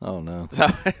cycling. Oh, no. So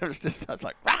it was just, I was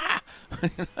like, ah!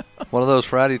 One of those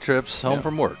Friday trips home Yep.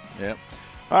 from work. Yep.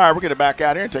 All right, we're going to back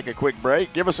out here and take a quick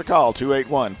break. Give us a call,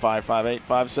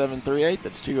 281-558-5738.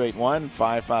 That's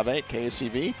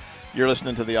 281-558-KSCV. You're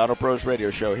listening to the Auto Pros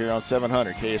Radio Show here on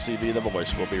 700 KSCV, The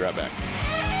Voice. We'll be right back.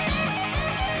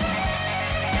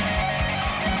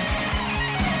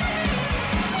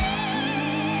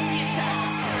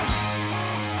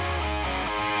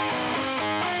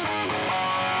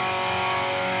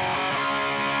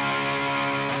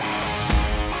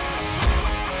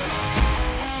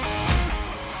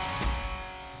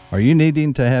 Are you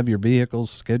needing to have your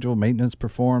vehicle's scheduled maintenance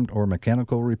performed or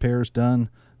mechanical repairs done?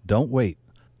 Don't wait.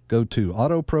 Go to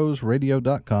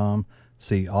autoprosradio.com,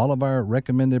 see all of our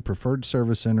recommended preferred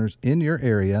service centers in your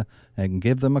area, and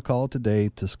give them a call today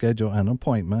to schedule an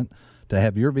appointment to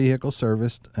have your vehicle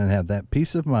serviced and have that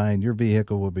peace of mind your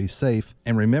vehicle will be safe.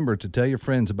 And remember to tell your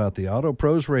friends about the Auto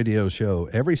Pros Radio Show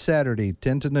every Saturday,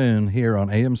 10 to noon, here on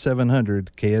AM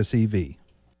 700 KSEV.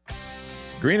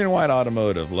 Green and White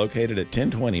Automotive, located at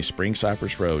 1020 Spring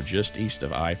Cypress Road, just east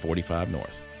of I-45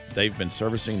 North. They've been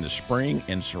servicing the Spring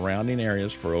and surrounding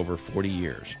areas for over 40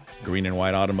 years. Green and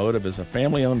White Automotive is a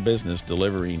family-owned business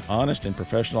delivering honest and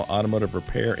professional automotive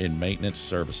repair and maintenance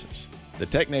services. The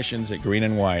technicians at Green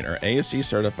and White are ASE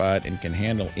certified and can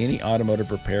handle any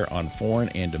automotive repair on foreign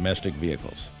and domestic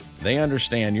vehicles. They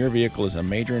understand your vehicle is a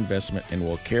major investment and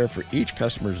will care for each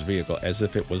customer's vehicle as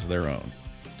if it was their own.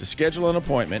 To schedule an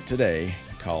appointment today,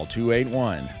 call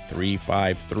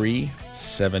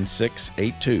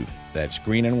 281-353-7682. That's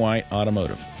Green and White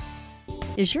Automotive.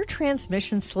 Is your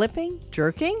transmission slipping,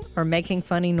 jerking, or making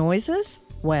funny noises?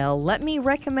 Well, let me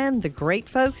recommend the great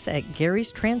folks at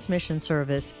Gary's Transmission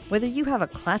Service. Whether you have a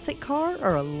classic car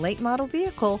or a late model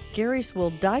vehicle, Gary's will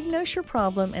diagnose your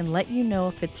problem and let you know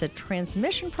if it's a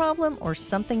transmission problem or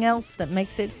something else that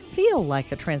makes it feel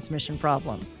like a transmission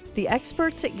problem. The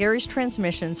experts at Gary's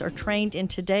Transmissions are trained in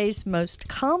today's most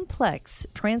complex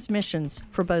transmissions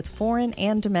for both foreign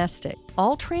and domestic.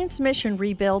 All transmission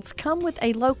rebuilds come with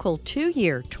a local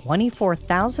 2-year,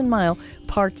 24,000-mile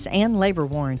parts and labor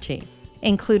warranty,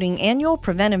 including annual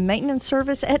preventive maintenance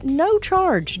service at no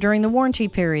charge during the warranty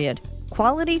period.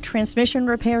 Quality transmission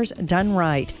repairs done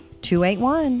right.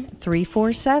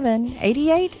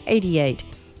 281-347-8888.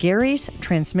 Gary's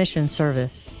Transmission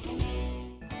Service.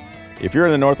 If you're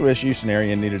in the Northwest Houston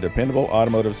area and need a dependable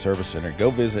automotive service center, go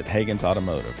visit Hagen's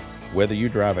Automotive. Whether you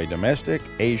drive a domestic,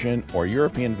 Asian, or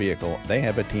European vehicle, they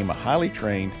have a team of highly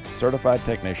trained, certified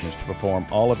technicians to perform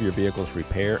all of your vehicle's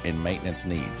repair and maintenance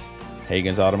needs.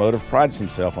 Hagen's Automotive prides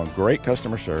himself on great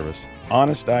customer service,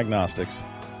 honest diagnostics,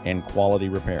 and quality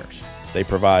repairs. They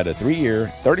provide a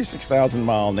 3-year,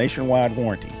 36,000-mile nationwide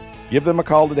warranty. Give them a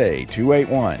call today,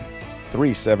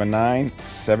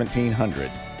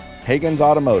 281-379-1700. Hagen's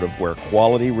Automotive, where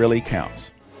quality really counts.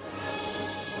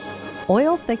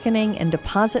 Oil thickening and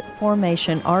deposit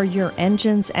formation are your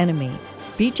engine's enemy.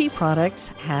 BG Products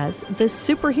has the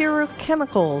superhero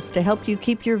chemicals to help you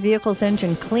keep your vehicle's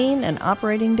engine clean and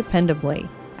operating dependably.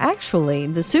 Actually,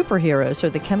 the superheroes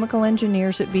are the chemical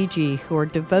engineers at BG who are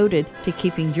devoted to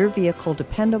keeping your vehicle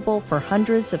dependable for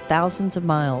hundreds of thousands of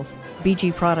miles.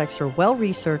 BG Products are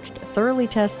well-researched, thoroughly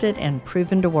tested, and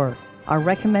proven to work. Our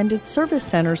recommended service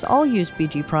centers all use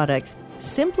BG products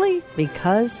simply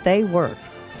because they work.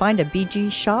 Find a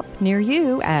BG shop near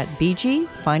you at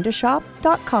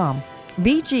bgfindashop.com.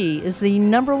 BG is the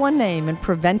 #1 name in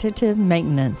preventative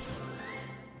maintenance.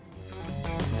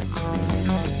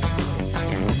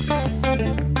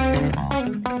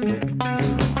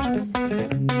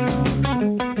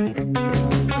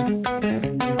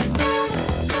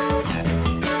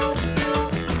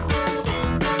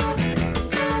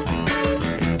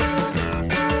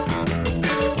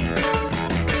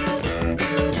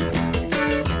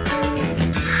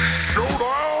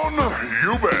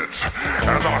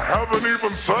 And I haven't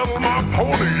even saddled my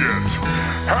pony yet.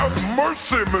 Have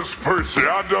mercy, Miss Percy.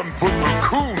 I done put the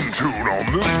coon tune on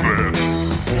this bed.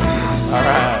 All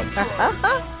right.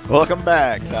 Welcome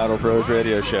back to Auto Pros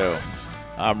Radio Show.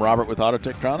 I'm Robert with Auto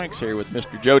Tektronix, here with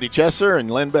Mr. Jody Chesser and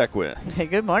Lynn Beckwith. Hey,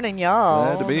 good morning, y'all.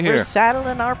 Glad to be here. We're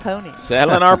saddling our ponies.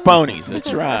 Saddling our ponies.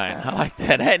 That's right. I like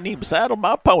that. I hadn't even saddled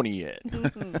my pony yet.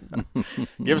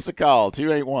 Give us a call,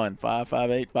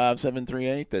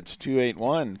 281-558-5738. That's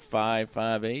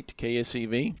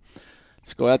 281-558-KSEV.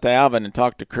 Let's go out to Alvin and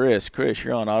talk to Chris. Chris,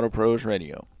 you're on Auto Pros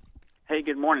Radio. Hey,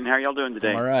 good morning. How are y'all doing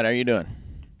today? All right. How are you doing?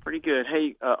 Pretty good.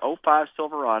 Hey, 05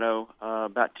 Silverado,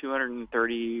 about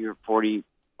 230 or 40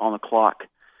 on the clock,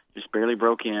 just barely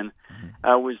broke in. Mm-hmm.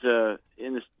 I was when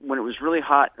it was really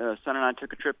hot. Son and I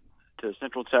took a trip to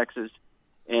Central Texas,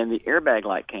 and the airbag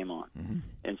light came on. Mm-hmm.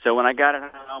 And so when I got it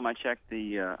home, I checked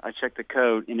the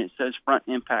code, and it says front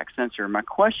impact sensor. My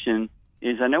question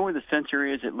is, I know where the sensor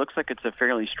is. It looks like it's a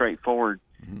fairly straightforward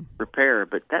repair,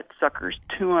 but that sucker's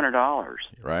 $200.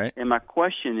 Right. And my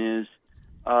question is,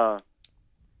 do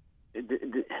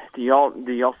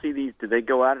y'all see these? Do they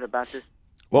go out at about this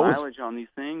mileage on these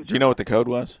things? Do you know what the code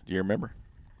was? Do you remember?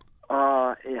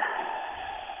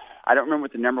 I don't remember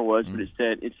what the number was, but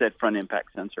it said front impact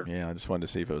sensor. Yeah, I just wanted to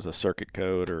see if it was a circuit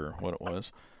code or what it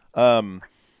was. I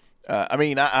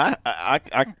mean, I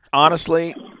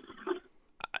honestly,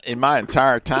 in my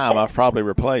entire time, I've probably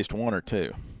replaced one or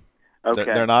two. Okay.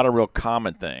 They're not a real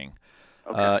common thing.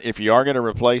 Okay. If you are going to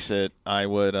replace it, I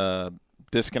would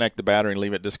disconnect the battery and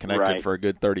leave it disconnected for a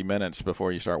good 30 minutes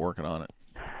before you start working on it.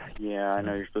 Yeah, I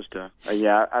know you're supposed to.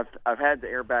 Yeah, I've had the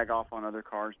airbag off on other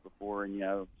cars before, and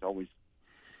it's always.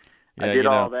 Yeah, I did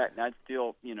all that, and I'd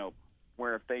still,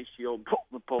 wear a face shield,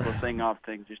 pull the thing off,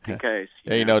 just in case.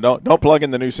 Yeah, don't plug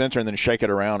in the new sensor and then shake it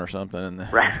around or something.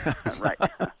 Right,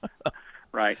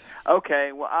 right.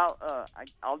 Okay, well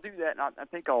I'll do that. And I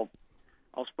think I'll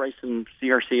spray some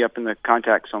CRC up in the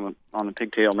contacts on the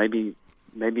pigtail. Maybe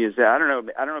is that, I don't know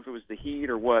if it was the heat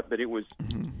or what, but it was.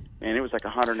 And it was like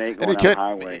 108 going down the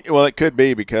highway. Well, it could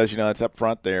be because, it's up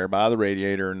front there by the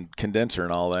radiator and condenser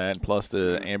and all that, and plus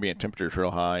the ambient temperature is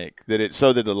real high. Did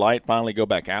the light finally go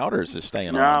back out, or is it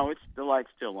staying on? No, the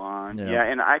light's still on. Yeah,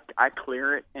 and I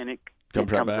clear it, and it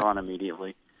comes on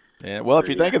immediately. Yeah, well, if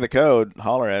you think of the code,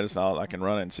 holler at us, and I can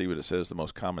run it and see what it says the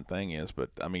most common thing is. But,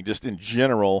 I mean, just in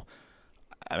general,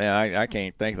 I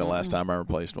can't think of the last time I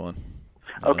replaced one.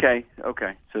 Okay.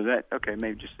 So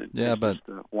maybe just a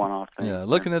one-off thing. Yeah,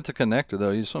 looking at the connector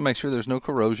though, you just want to make sure there's no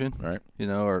corrosion, right?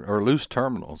 Or loose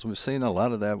terminals. We've seen a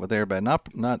lot of that with airbag.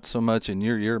 Not so much in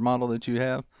your year model that you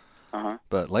have,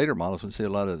 but later models we see a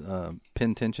lot of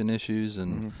pin tension issues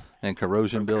and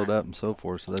corrosion buildup and so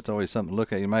forth. So that's always something to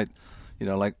look at. You might,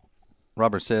 like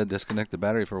Robert said, disconnect the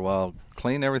battery for a while,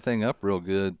 clean everything up real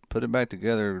good, put it back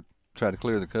together, try to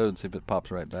clear the code, and see if it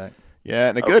pops right back. Yeah,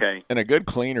 and a good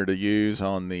cleaner to use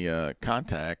on the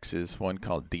contacts is one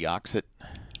called Deoxit.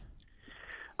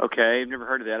 Okay, I've never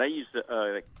heard of that. I use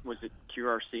was it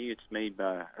QRC? It's made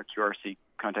by a QRC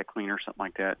contact cleaner or something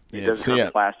like that. It doesn't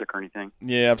have plastic or anything.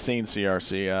 Yeah, I've seen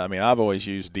CRC. I mean, I've always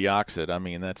used Deoxit. I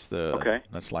mean, that's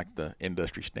that's like the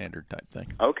industry standard type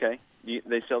thing. Okay,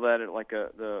 they sell that at like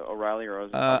the O'Reilly or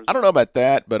I don't know about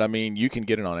that, but I mean, you can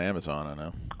get it on Amazon. I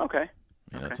know. Okay.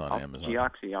 Yeah, it's on Amazon.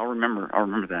 Deoxy, I'll remember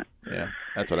that. Yeah,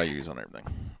 that's what I use on everything.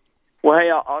 Well, hey,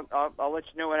 I'll let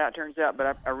you know how it turns out,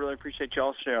 but I really appreciate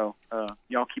y'all's show.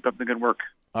 Y'all keep up the good work.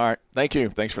 All right, thank you.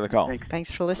 Thanks for the call.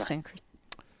 Thanks for listening.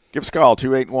 Give us a call,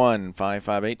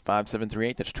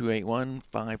 281-558-5738. That's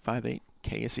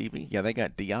 281-558-KSEV. Yeah, they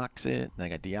got Deoxit. They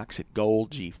got Deoxit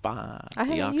Gold G5. I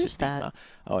haven't used that. G5.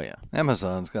 Oh, yeah.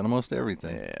 Amazon's got almost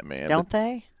everything. Yeah, man. Don't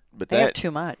they? But they have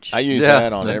too much. I use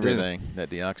that on everything. That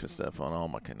Deoxit stuff on all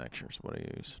my connectors. What I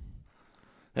use.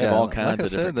 They have all kinds of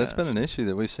different that's been an issue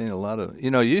that we've seen a lot of.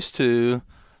 Used to,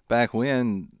 back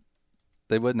when,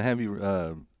 they wouldn't have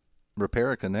you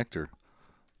repair a connector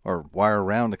or wire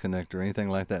around a connector or anything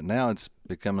like that. Now it's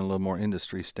becoming a little more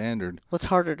industry standard. Well, it's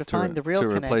harder to find the real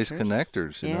connectors. To replace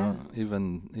connectors,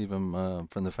 even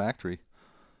from the factory.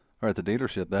 Or at the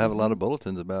dealership, they have a lot of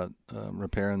bulletins about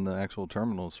repairing the actual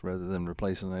terminals rather than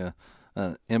replacing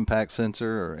an impact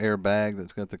sensor or airbag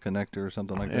that's got the connector or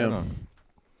something like that on it.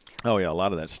 Oh, yeah, a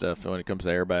lot of that stuff when it comes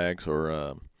to airbags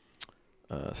or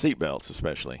seat belts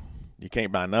especially. You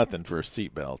can't buy nothing for a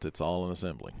seat belt. It's all an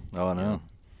assembly. Oh, I know.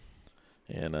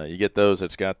 And you get those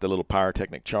that's got the little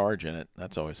pyrotechnic charge in it.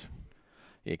 That's always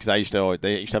 – because they used to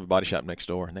have a body shop next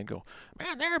door, and they'd go,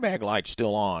 man, the airbag light's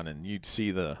still on, and you'd see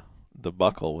the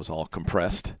buckle was all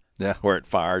compressed. Yeah. Where it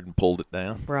fired and pulled it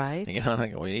down. Right. And, I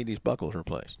think, we need these buckles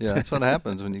replaced. Yeah, that's what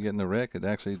happens when you get in a wreck. It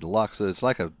actually locks it. It's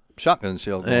like a shotgun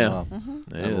shell going off.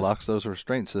 Mm-hmm. It locks those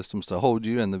restraint systems to hold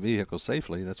you and the vehicle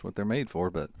safely. That's what they're made for.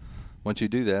 But once you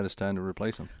do that, it's time to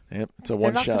replace them. Yep, it's a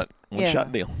one-shot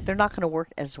deal. They're not going to work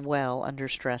as well under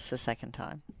stress the second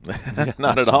time.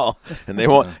 Not at all. And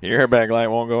your airbag light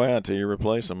won't go out until you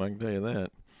replace them, I can tell you that.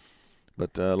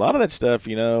 But a lot of that stuff,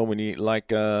 when you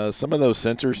some of those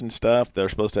sensors and stuff, they're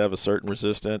supposed to have a certain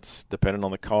resistance depending on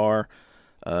the car.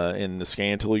 In the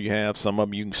scan tool you have, some of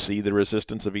them you can see the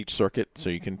resistance of each circuit,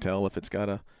 so you can tell if it's got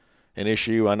an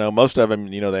issue. I know most of them,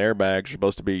 the airbags are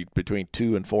supposed to be between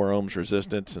 2 and 4 ohms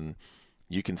resistance, and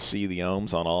you can see the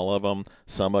ohms on all of them.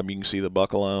 Some of them you can see the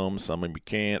buckle ohms, some of them you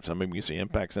can't. Some of them you can see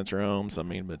impact sensor ohms. I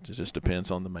mean, but it just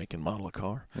depends on the make and model of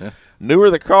car. Yeah. Newer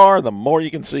the car, the more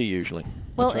you can see usually.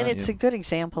 Well, it's a good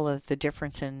example of the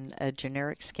difference in a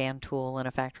generic scan tool and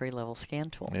a factory level scan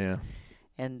tool. Yeah.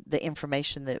 and the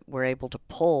information that we're able to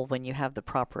pull when you have the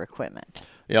proper equipment.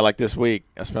 Yeah, like this week,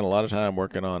 I spent a lot of time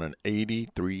working on an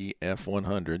 83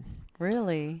 F100.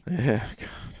 Really? Yeah, God.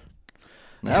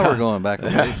 Now we're going back a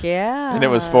ways. Yeah. And it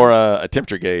was for a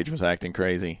temperature gauge was acting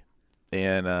crazy.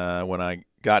 And when I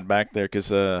got back there,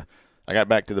 because I got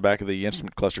back to the back of the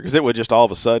instrument cluster, because it would just all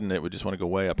of a sudden, it would just want to go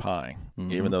way up high,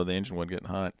 even though the engine wasn't getting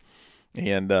hot.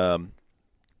 And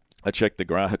I checked the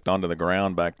ground, hooked onto the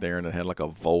ground back there, and it had like a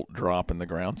volt drop in the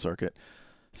ground circuit.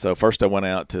 So first I went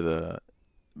out to the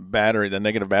battery, the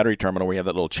negative battery terminal. We have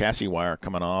that little chassis wire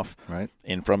coming off. Right.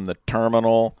 And from the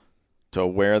terminal to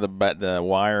where the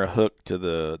wire hooked to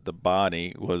the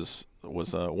body was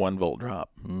a 1 volt drop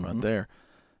right there.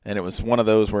 And it was one of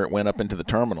those where it went up into the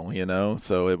terminal,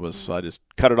 So it was, I just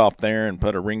cut it off there and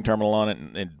put a ring terminal on it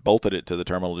and bolted it to the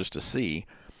terminal just to see.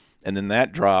 And then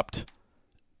that dropped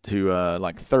to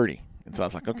like 30. And so I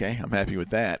was like, okay, I'm happy with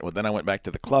that. Well, then I went back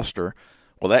to the cluster.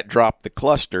 Well, that dropped the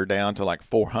cluster down to like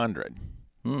 400.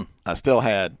 I still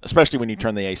had, especially when you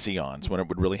turn the AC on, so when it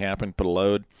would really happen, put a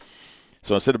load.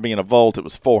 So instead of being a volt, it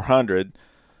was 400.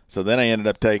 So then I ended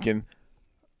up taking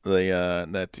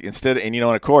that instead, and and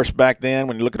of course back then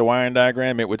when you look at a wiring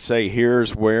diagram, it would say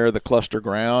here's where the cluster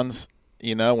grounds.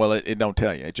 Well, it don't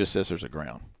tell you. It just says there's a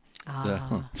ground.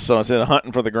 So instead of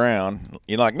hunting for the ground,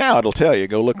 like now it'll tell you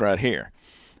go look right here.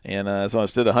 And so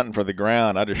instead of hunting for the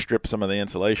ground, I just stripped some of the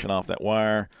insulation off that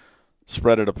wire,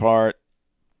 spread it apart,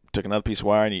 took another piece of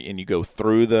wire, and you go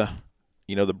through the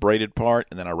the braided part,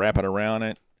 and then I wrap it around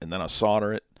it, and then I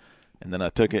solder it, and then I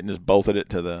took it and just bolted it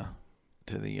to the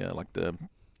like the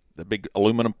big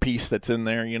aluminum piece that's in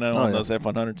there, on those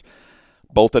F100s.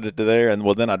 Bolted it to there, and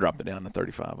then I dropped it down to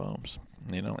 35 ohms,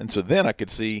 And so then I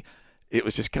could see it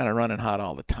was just kind of running hot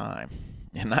all the time,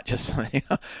 and not just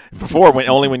before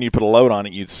only when you put a load on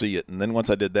it you'd see it, and then once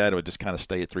I did that it would just kind of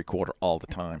stay at 3/4 all the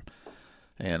time.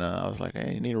 And I was like,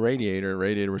 hey, you need a radiator.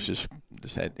 Radiator was just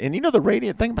had, and the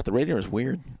radiator thing about the radiator is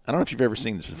weird. I don't know if you've ever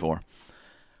seen this before,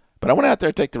 but I went out there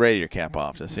to take the radiator cap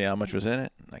off to see how much was in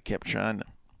it, and I kept trying to,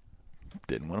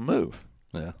 didn't want to move.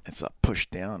 Yeah. And so I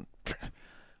pushed down.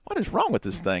 What is wrong with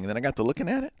this thing? And then I got to looking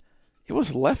at it. It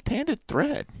was left-handed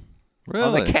thread. Really?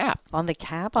 On the cap. On the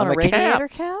cap? On a radiator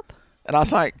cap? And I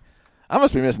was like, I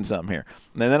must be missing something here.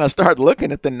 And then I started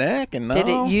looking at the neck, and no. Did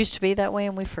it used to be that way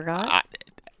and we forgot?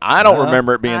 I don't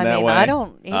remember it being that way. I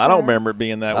don't either. I don't remember it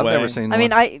being that way. I've never seen one.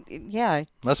 Yeah.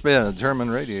 Must be a German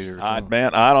radiator.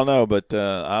 Man, I don't know, but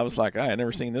I was like, I had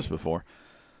never seen this before.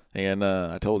 And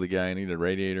I told the guy I needed a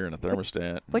radiator and a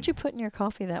thermostat. What'd you put in your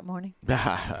coffee that morning?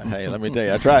 Hey, let me tell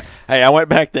you. I went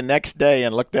back the next day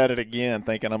and looked at it again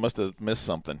thinking I must have missed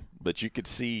something. But you could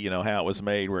see, how it was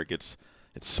made where it's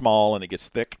small and it gets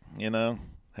thick, and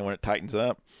when it tightens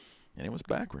up. And it was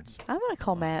backwards. I'm going to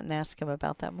call Matt and ask him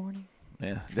about that morning.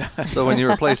 Yeah. So when you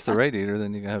replace the radiator,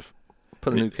 then you have to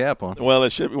put a new cap on. Well,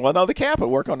 it should. Well, no, the cap would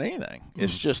work on anything.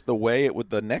 It's just the way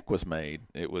the neck was made.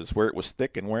 It was where it was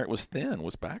thick and where it was thin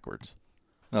was backwards.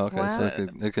 Oh, okay, wow. so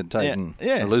it could tighten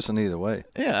or loosen either way.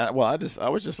 Yeah. Well, I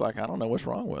was just like, I don't know what's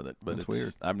wrong with it, but it's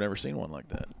weird. I've never seen one like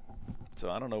that.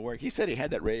 So I don't know where. He said he had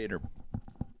that radiator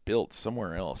built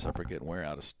somewhere else. I forget where,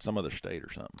 out of some other state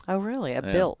or something. Oh, really?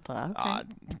 Built? Okay.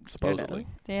 Supposedly.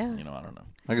 Yeah. I don't know.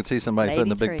 I could see somebody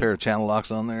putting a big 83. pair of channel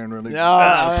locks on there and really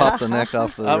pop the neck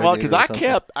off the radiator. Well, because I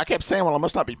kept saying, well, I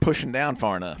must not be pushing down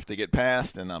far enough to get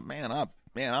past, and I'm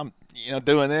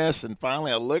doing this, and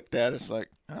finally I looked at it, it's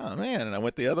like, oh man, and I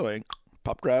went the other way,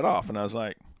 popped right off, and I was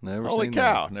like, holy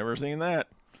cow, never seen that.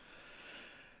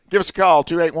 Give us a call,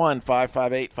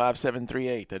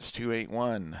 281-558-5738. That's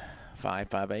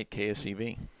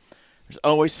 281-558-KSEV. There's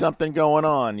always something going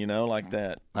on, like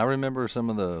that. I remember some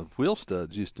of the wheel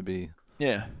studs used to be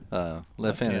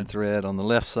left-handed thread on the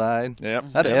left side. Yep.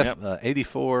 I had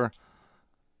 84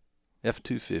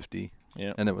 F250,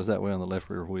 and it was that way on the left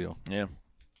rear wheel. Yeah.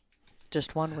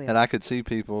 Just one wheel. And I could see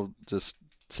people just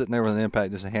sitting there with an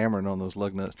impact, just hammering on those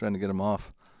lug nuts, trying to get them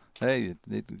off. Hey, you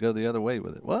need to go the other way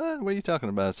with it. What? What are you talking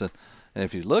about? I said, and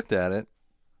if you looked at it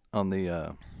on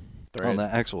the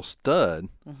actual stud,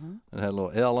 it had a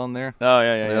little L on there. Oh,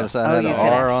 yeah. The other side had an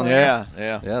R on there.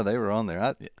 Yeah. Yeah, they were on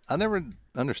there. I never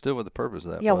understood what the purpose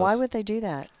of that was. Yeah, why would they do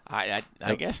that? I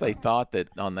guess they thought that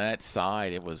on that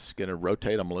side it was going to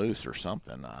rotate them loose or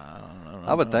something. I don't know.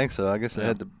 I would think so. I guess it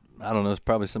had to, I don't know, it's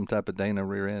probably some type of Dana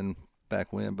rear end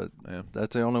back when, but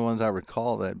that's the only ones I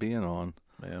recall that being on.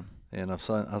 Yeah. And I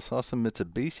saw some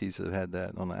Mitsubishis that had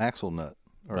that on the axle nut,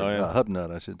 or hub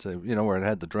nut, I should say. Where it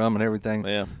had the drum and everything.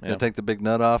 Yeah. You take the big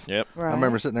nut off. Yep. Right. I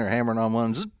remember sitting there hammering on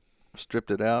one,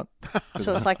 stripped it out.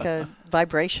 So it's like a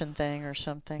vibration thing or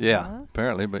something. Yeah, huh?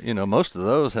 apparently. But, most of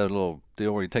those had a little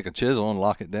deal where you take a chisel and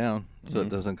lock it down. so it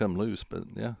doesn't come loose. But,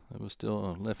 yeah, it was still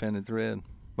a left-handed thread.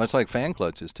 Much like fan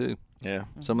clutches, too. Yeah.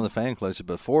 Some of the fan clutches,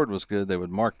 but Ford was good. They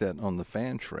would mark that on the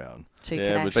fan shroud. So you Yeah,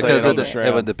 can it would actually say Because it on the it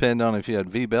shroud. would depend on if you had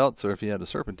V-belts or if you had a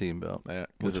serpentine belt, Yeah,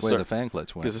 which way the fan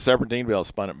clutch went. Because the serpentine belt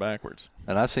spun it backwards.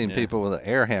 And I've seen people with an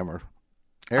air hammer,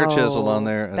 air chisel on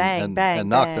there and, bang, and, bang, and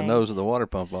knock the bang. nose of the water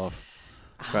pump off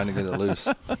trying to get it loose.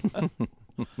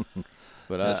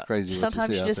 But That's crazy. Sometimes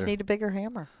what you see just out there. need a bigger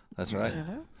hammer. That's right.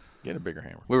 get a bigger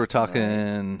hammer. We were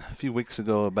talking a few weeks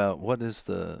ago about what is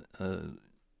the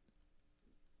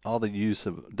all the use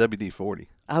of WD-40.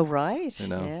 Oh, right. You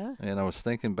know, Yeah. and I was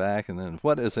thinking back, and then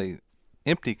what is a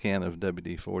empty can of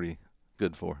WD-40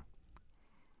 good for?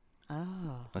 Oh.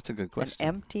 That's a good An question.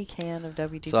 empty can of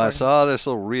WD-40. So I saw this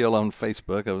little reel on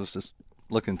Facebook. I was just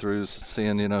looking through,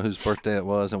 seeing, whose birthday it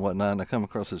was and whatnot, and I come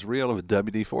across this reel of a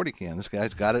WD-40 can. This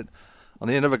guy's got it on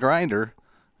the end of a grinder,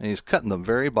 and he's cutting the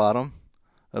very bottom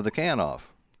of the can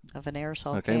off. Of an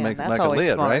aerosol Okay, can. make That's a always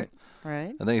lid, smart. right?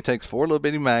 Right. And then he takes 4 little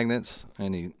bitty magnets,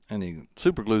 and he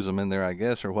super glues them in there, I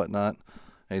guess, or whatnot.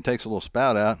 And he takes a little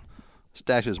spout out,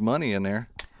 stashes money in there,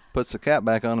 puts the cap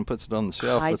back on, and puts it on the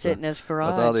shelf Hides it in his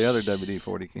garage. with all the other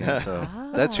WD-40 cans. So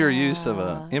that's your use of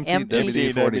a empty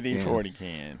Empty. WD-40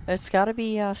 can. It's got to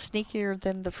be sneakier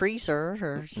than the freezer.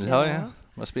 Or, can. Oh, yeah.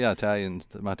 Must be Italians.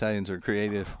 My Italians are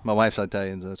creative. My wife's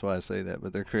Italians, that's why I say that.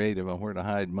 But they're creative on where to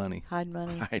hide money. Hide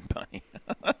money. Hide money.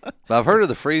 But I've heard of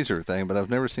the freezer thing, but I've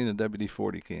never seen a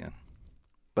WD-40 can.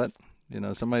 But,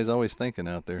 somebody's always thinking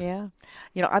out there. Yeah.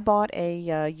 I bought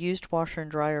a used washer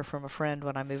and dryer from a friend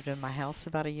when I moved in my house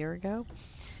about a year ago.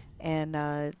 And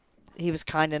he was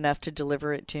kind enough to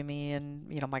deliver it to me, and,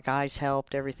 my guys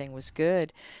helped. Everything was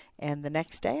good. And the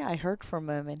next day I heard from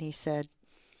him, and he said,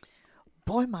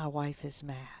 "Boy, my wife is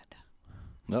mad."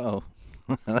 Uh-oh.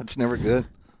 That's never good.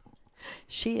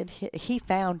 He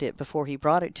found it before he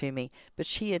brought it to me, but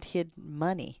she had hid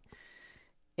money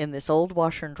in this old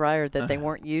washer and dryer that they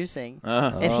weren't using.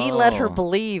 And he let her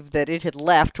believe that it had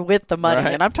left with the money.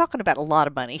 Right. And I'm talking about a lot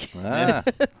of money. Ah.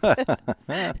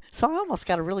 So I almost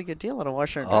got a really good deal on a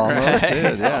washer and dryer. Almost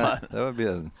did, yeah. That would be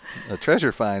a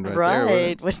treasure find right there. Wouldn't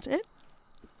it? Wouldn't it?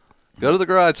 Go to the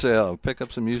garage sale, pick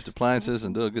up some used appliances,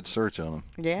 and do a good search on them.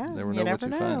 Yeah, Never you know never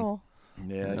what you find. know.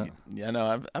 Yeah,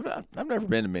 no, I've never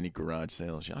been to many garage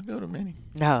sales. Y'all go to many?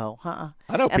 No, I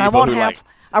know and people I won't who have.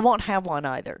 I won't have one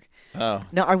either. Oh,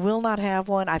 No, I will not have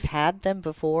one. I've had them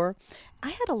before. I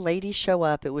had a lady show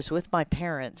up. It was with my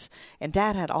parents, and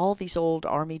Dad had all these old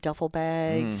Army duffel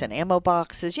bags and ammo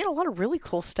boxes, a lot of really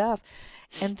cool stuff.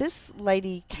 And this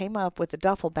lady came up with a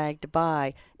duffel bag to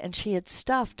buy, and she had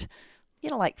stuffed,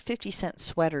 like 50-cent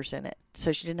sweaters in it,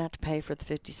 so she didn't have to pay for the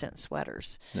 50-cent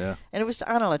sweaters. Yeah. And it was,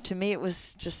 I don't know, to me it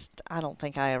was just, I don't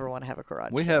think I ever want to have a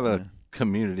garage We sale. have a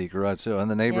community garage sale in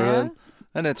the neighborhood,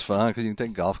 and it's fun because you can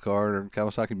take a golf cart or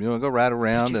Kawasaki Mule and go ride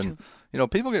around. And,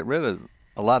 people get rid of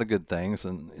a lot of good things.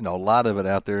 And, a lot of it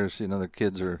out there is, their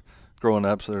kids are growing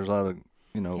up, so there's a lot of,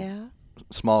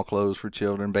 small clothes for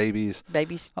children, babies.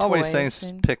 Always toys things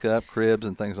and- pick up, cribs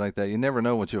and things like that. You never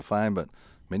know what you'll find, but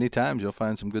many times you'll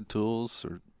find some good tools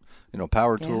or,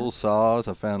 power tools, saws.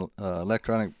 I found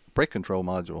electronic brake control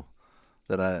module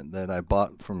that I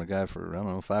bought from a guy for, I don't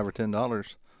know, $5 or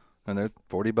 $10, and they're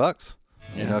 $40.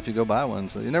 If you go buy one,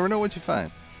 so you never know what you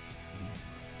find.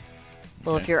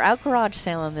 Well, if you're out garage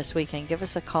sailing this weekend, give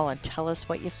us a call and tell us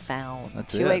what you found.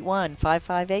 That's it.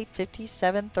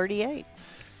 281-558-5738.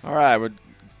 all right. We're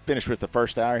finished with the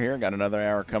first hour here. Got another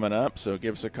hour coming up, so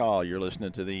give us a call. You're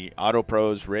listening to the Auto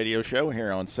Pros Radio Show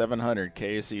here on 700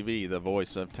 KSEV, the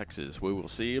voice of Texas. We will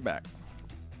see you back.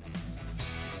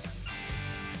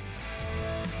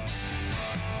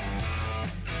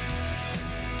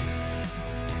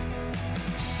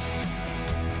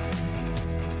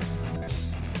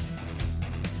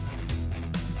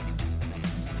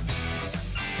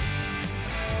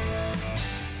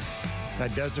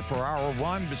 That does it for hour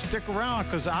one, but stick around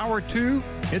because hour two,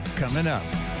 it's coming up.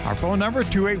 Our phone number,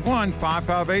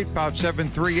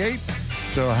 281-558-5738.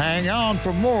 So hang on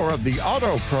for more of the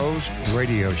Auto Pros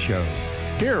Radio Show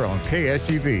here on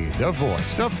KSEV, the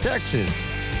voice of Texas.